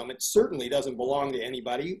genome. It certainly doesn't belong to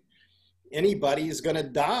anybody. Anybody is going to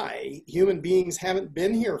die. Human beings haven't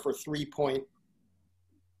been here for 3.6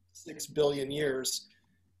 billion years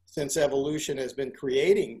since evolution has been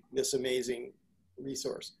creating this amazing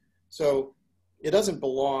resource. So it doesn't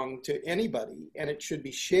belong to anybody, and it should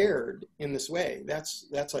be shared in this way. That's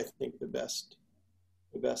I think the best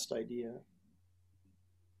idea.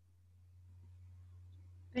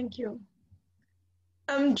 Thank you.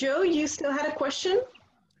 Joe, you still had a question?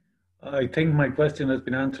 I think my question has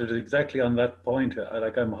been answered exactly on that point.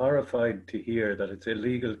 Like, I'm horrified to hear that it's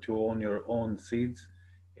illegal to own your own seeds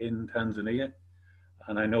in Tanzania.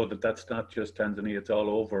 And I know that that's not just Tanzania, it's all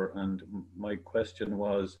over. And my question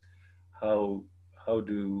was, how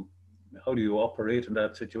do you operate in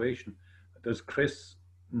that situation? Does Chris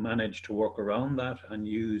manage to work around that and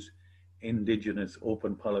use indigenous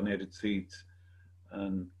open pollinated seeds?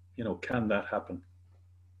 And, you know, can that happen?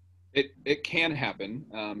 It can happen.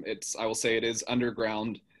 I will say it is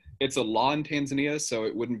underground. It's a law in Tanzania, so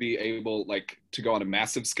it wouldn't be able to go on a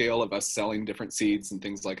massive scale of us selling different seeds and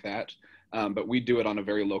things like that. But we do it on a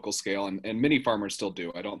very local scale, and many farmers still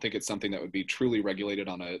do. I don't think it's something that would be truly regulated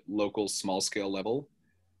on a local small scale level,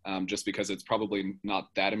 just because it's probably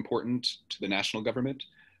not that important to the national government.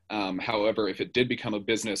 However, if it did become a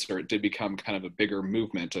business, or it did become kind of a bigger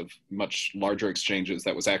movement of much larger exchanges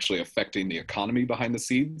that was actually affecting the economy behind the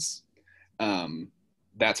seeds,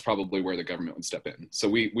 that's probably where the government would step in. So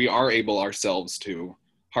we are able ourselves to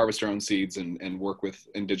harvest our own seeds and work with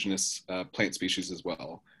indigenous plant species as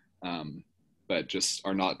well, but just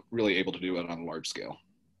are not really able to do it on a large scale.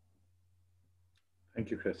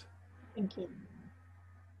 Thank you, Chris. Thank you.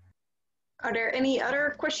 Are there any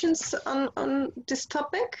other questions on this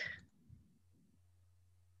topic?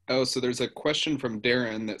 Oh, so there's a question from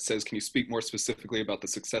Darren that says, can you speak more specifically about the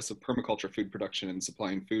success of permaculture food production and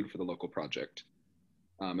supplying food for the local project,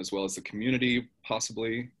 as well as the community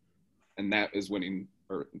possibly, and that is winning,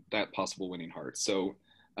 or that possible winning heart. So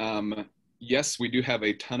yes, we do have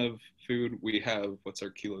a ton of food. We have, what's our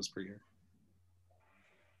kilos per year?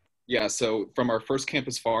 Yeah, so from our first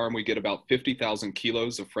campus farm, we get about 50,000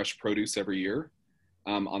 kilos of fresh produce every year,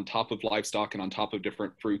 on top of livestock and on top of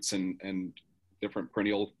different fruits and different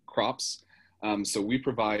perennial crops. So we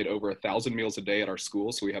provide over 1,000 meals a day at our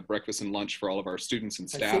school. So we have breakfast and lunch for all of our students and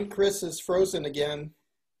staff. I think Chris is frozen again.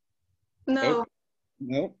 No. Oh,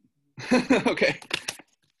 no? Okay.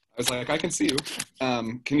 I was like, I can see you.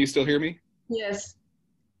 Can you still hear me? Yes.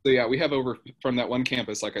 So yeah, we have from that one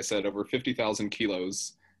campus, like I said, over 50,000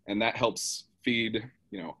 kilos. And that helps feed,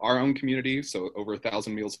 our own community, so over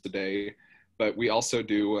 1,000 meals a day. But we also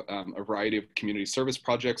do a variety of community service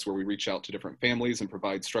projects where we reach out to different families and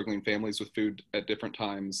provide struggling families with food at different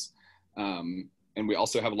times. And we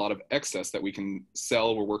also have a lot of excess that we can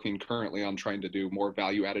sell. We're working currently on trying to do more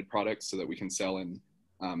value-added products so that we can sell in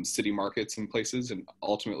city markets and places, and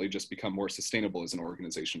ultimately just become more sustainable as an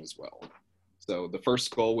organization as well. So the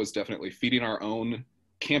first goal was definitely feeding our own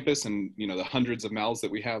campus and the hundreds of mouths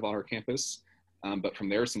that we have on our campus, but from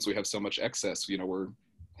there, since we have so much excess, we're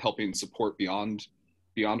helping support beyond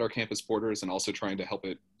our campus borders, and also trying to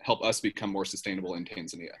help us become more sustainable in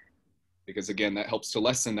Tanzania, because again, that helps to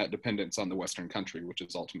lessen that dependence on the Western country, which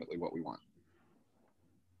is ultimately what we want.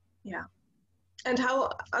 Yeah. And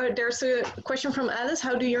there's a question from Alice,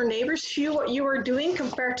 how do your neighbors feel what you are doing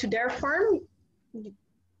compared to their farm?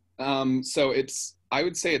 So I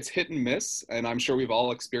would say it's hit and miss, and I'm sure we've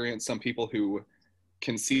all experienced some people who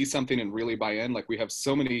can see something and really buy in. Like, we have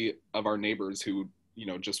so many of our neighbors who,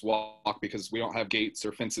 just walk, because we don't have gates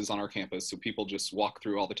or fences on our campus, so people just walk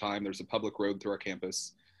through all the time. There's a public road through our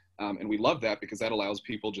campus, and we love that because that allows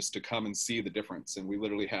people just to come and see the difference. And we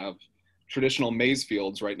literally have traditional maize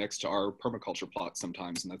fields right next to our permaculture plots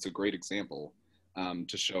sometimes, and that's a great example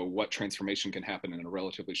to show what transformation can happen in a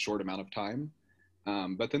relatively short amount of time.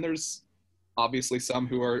 But then there's obviously some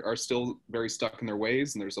who are still very stuck in their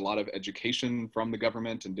ways, and there's a lot of education from the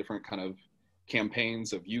government and different kind of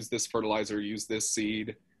campaigns of use this fertilizer, use this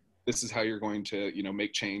seed, this is how you're going to, you know,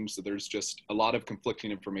 make change. So there's just a lot of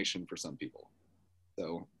conflicting information for some people.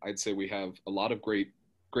 So I'd say we have a lot of great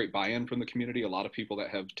buy-in from the community, a lot of people that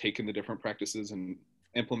have taken the different practices and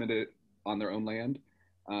implemented it on their own land,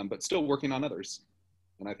 but still working on others.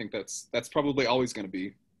 And I think that's probably always going to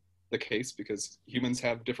be the case because humans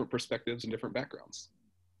have different perspectives and different backgrounds.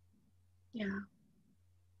 Yeah,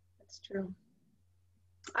 that's true.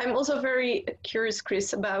 I'm also very curious,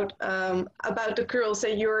 Chris, about the girls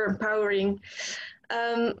that you're empowering.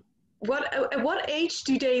 At what age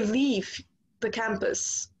do they leave the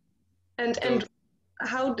campus, and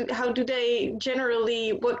how do they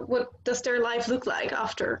generally, what does their life look like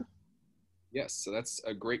after? Yes, so that's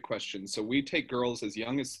a great question. So we take girls as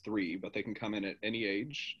young as 3, but they can come in at any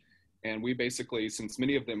age. And we basically, since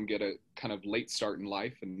many of them get a kind of late start in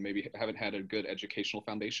life and maybe haven't had a good educational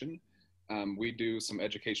foundation, we do some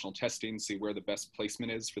educational testing, see where the best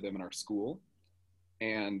placement is for them in our school.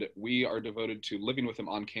 And we are devoted to living with them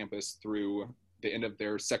on campus through the end of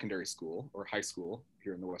their secondary school or high school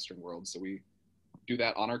here in the Western world. So we do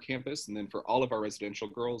that on our campus. And then for all of our residential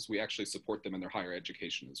girls, we actually support them in their higher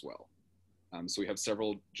education as well. So we have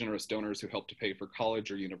several generous donors who help to pay for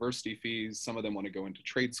college or university fees. Some of them want to go into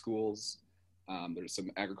trade schools. There's some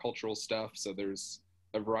agricultural stuff. So there's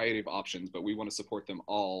a variety of options, but we want to support them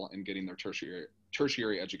all in getting their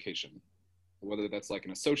tertiary education, whether that's like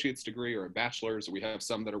an associate's degree or a bachelor's. We have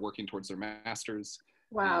some that are working towards their master's.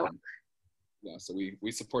 Wow. Yeah, so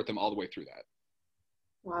we support them all the way through that.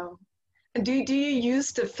 Wow. And do you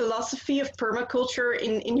use the philosophy of permaculture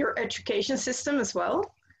in your education system as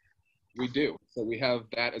well? We do. So we have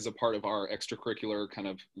that as a part of our extracurricular kind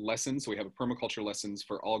of lessons. So we have a permaculture lessons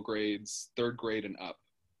for all grades, 3rd grade and up,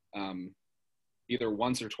 either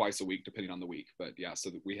once or twice a week, depending on the week. But yeah,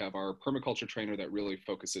 so we have our permaculture trainer that really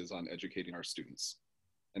focuses on educating our students.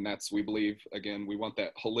 And that's, we believe, again, we want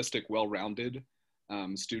that holistic, well-rounded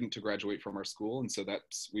student to graduate from our school. And so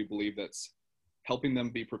we believe that's helping them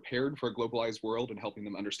be prepared for a globalized world and helping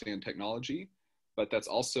them understand technology, but that's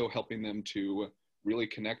also helping them to really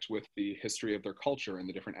connect with the history of their culture and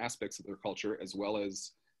the different aspects of their culture, as well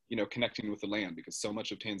as, you know, connecting with the land, because so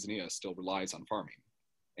much of Tanzania still relies on farming.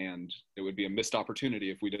 And it would be a missed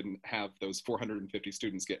opportunity if we didn't have those 450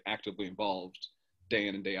 students get actively involved day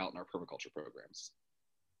in and day out in our permaculture programs.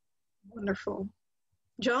 Wonderful.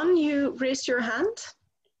 John, you raised your hand.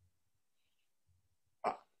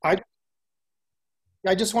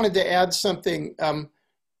 I just wanted to add something.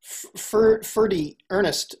 Ferdy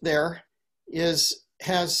Ernest there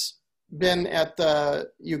has been at the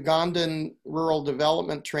Ugandan Rural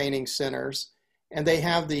Development Training Centers, and they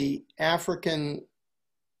have the African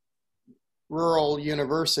Rural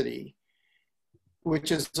University,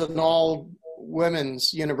 which is an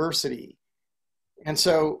all-women's university. And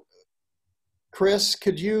so, Chris,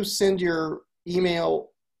 could you send your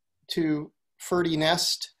email to Ferdy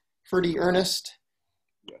Ernest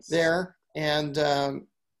there and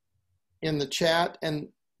in the chat, and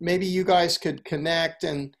maybe you guys could connect,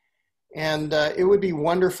 and it would be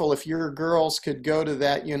wonderful if your girls could go to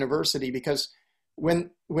that university, because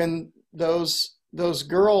when those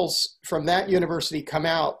girls from that university come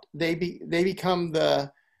out, they become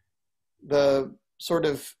the sort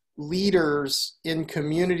of leaders in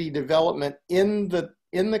community development in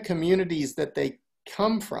the communities that they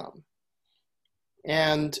come from.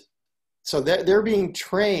 And so they're being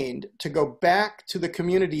trained to go back to the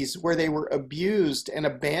communities where they were abused and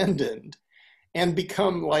abandoned and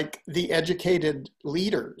become like the educated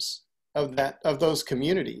leaders of those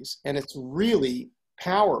communities. And it's really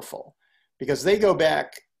powerful because they go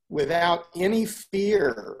back without any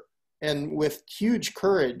fear and with huge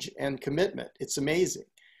courage and commitment. It's amazing.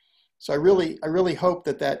 So I really hope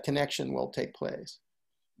that connection will take place.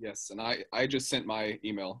 Yes, and I just sent my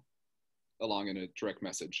email along in a direct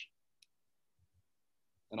message.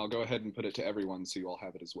 And I'll go ahead and put it to everyone so you all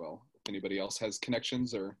have it as well. If anybody else has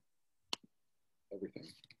connections or everything.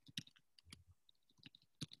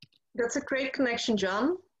 That's a great connection,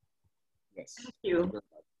 John. Yes. Thank you.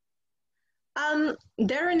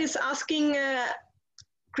 Darren is asking,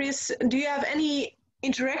 Chris, do you have any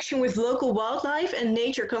interaction with local wildlife and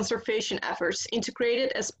nature conservation efforts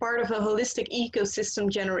integrated as part of a holistic ecosystem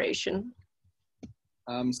generation?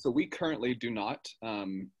 So we currently do not.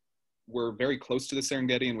 We're very close to the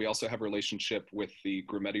Serengeti, and we also have a relationship with the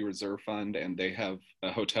Grumeti Reserve Fund, and they have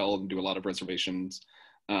a hotel and do a lot of preservation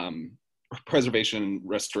and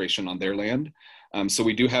restoration on their land. So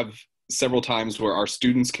we do have several times where our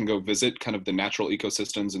students can go visit kind of the natural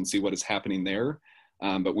ecosystems and see what is happening there,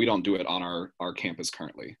 but we don't do it on our campus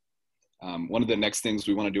currently. One of the next things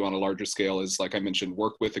we want to do on a larger scale is, like I mentioned,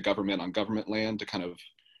 work with the government on government land to kind of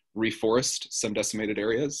reforest some decimated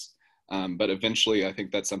areas. But eventually, I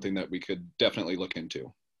think that's something that we could definitely look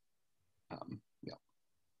into. Yeah.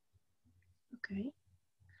 Okay.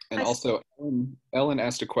 And also, Ellen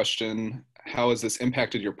asked a question, how has this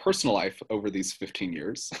impacted your personal life over these 15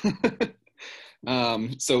 years?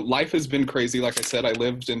 So life has been crazy. Like I said, I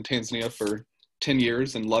lived in Tanzania for 10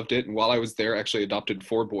 years and loved it. And while I was there, I actually adopted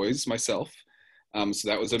 4 boys myself. So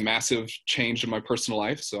that was a massive change in my personal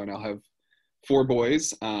life. So I now have 4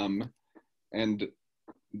 boys. And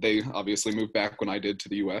they obviously moved back when I did to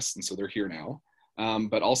the US, and so they're here now.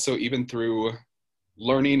 But also even through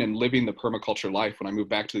learning and living the permaculture life, when I moved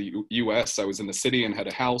back to the US, I was in the city and had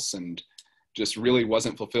a house and just really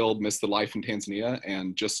wasn't fulfilled, missed the life in Tanzania.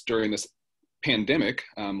 And just during this pandemic,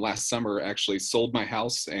 last summer, actually sold my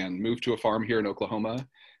house and moved to a farm here in Oklahoma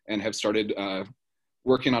and have started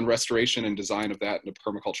working on restoration and design of that in a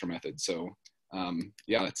permaculture method. So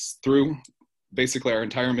yeah, it's through basically our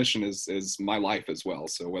entire mission is my life as well.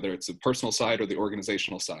 So whether it's the personal side or the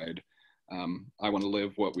organizational side, I want to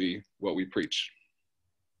live what we preach.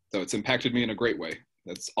 So it's impacted me in a great way.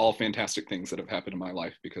 That's all fantastic things that have happened in my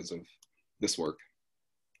life because of this work.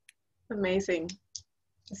 Amazing.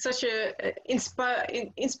 It's such a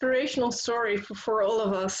inspirational story for all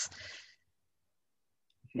of us.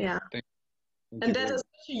 Yeah. Thank and that is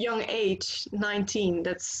such a young age, 19.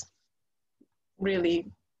 That's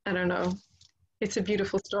really, I don't know. It's a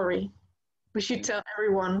beautiful story. We should tell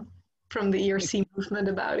everyone from the ERC movement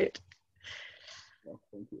about it. Well,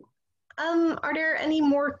 thank you. Are there any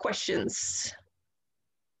more questions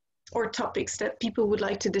or topics that people would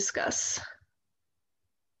like to discuss?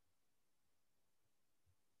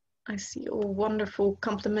 I see all wonderful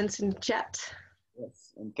compliments in the chat.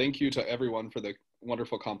 Yes, and thank you to everyone for the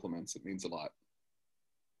wonderful compliments. It means a lot.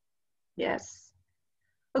 Yes.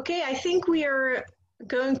 Okay, I think we are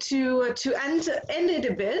going to end it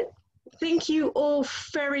a bit. Thank you all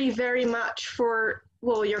very, very much for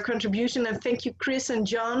your contribution, and thank you, Chris and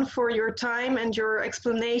John, for your time and your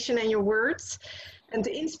explanation and your words and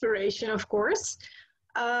the inspiration, of course.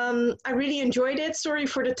 I really enjoyed it. Sorry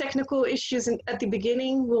for the technical issues at the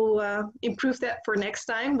beginning. We'll improve that for next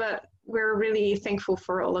time, but we're really thankful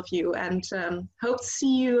for all of you, and hope to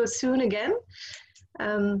see you soon again.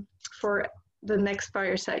 For the next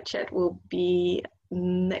Fireside Chat will be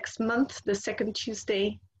next month, the second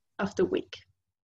Tuesday of the week.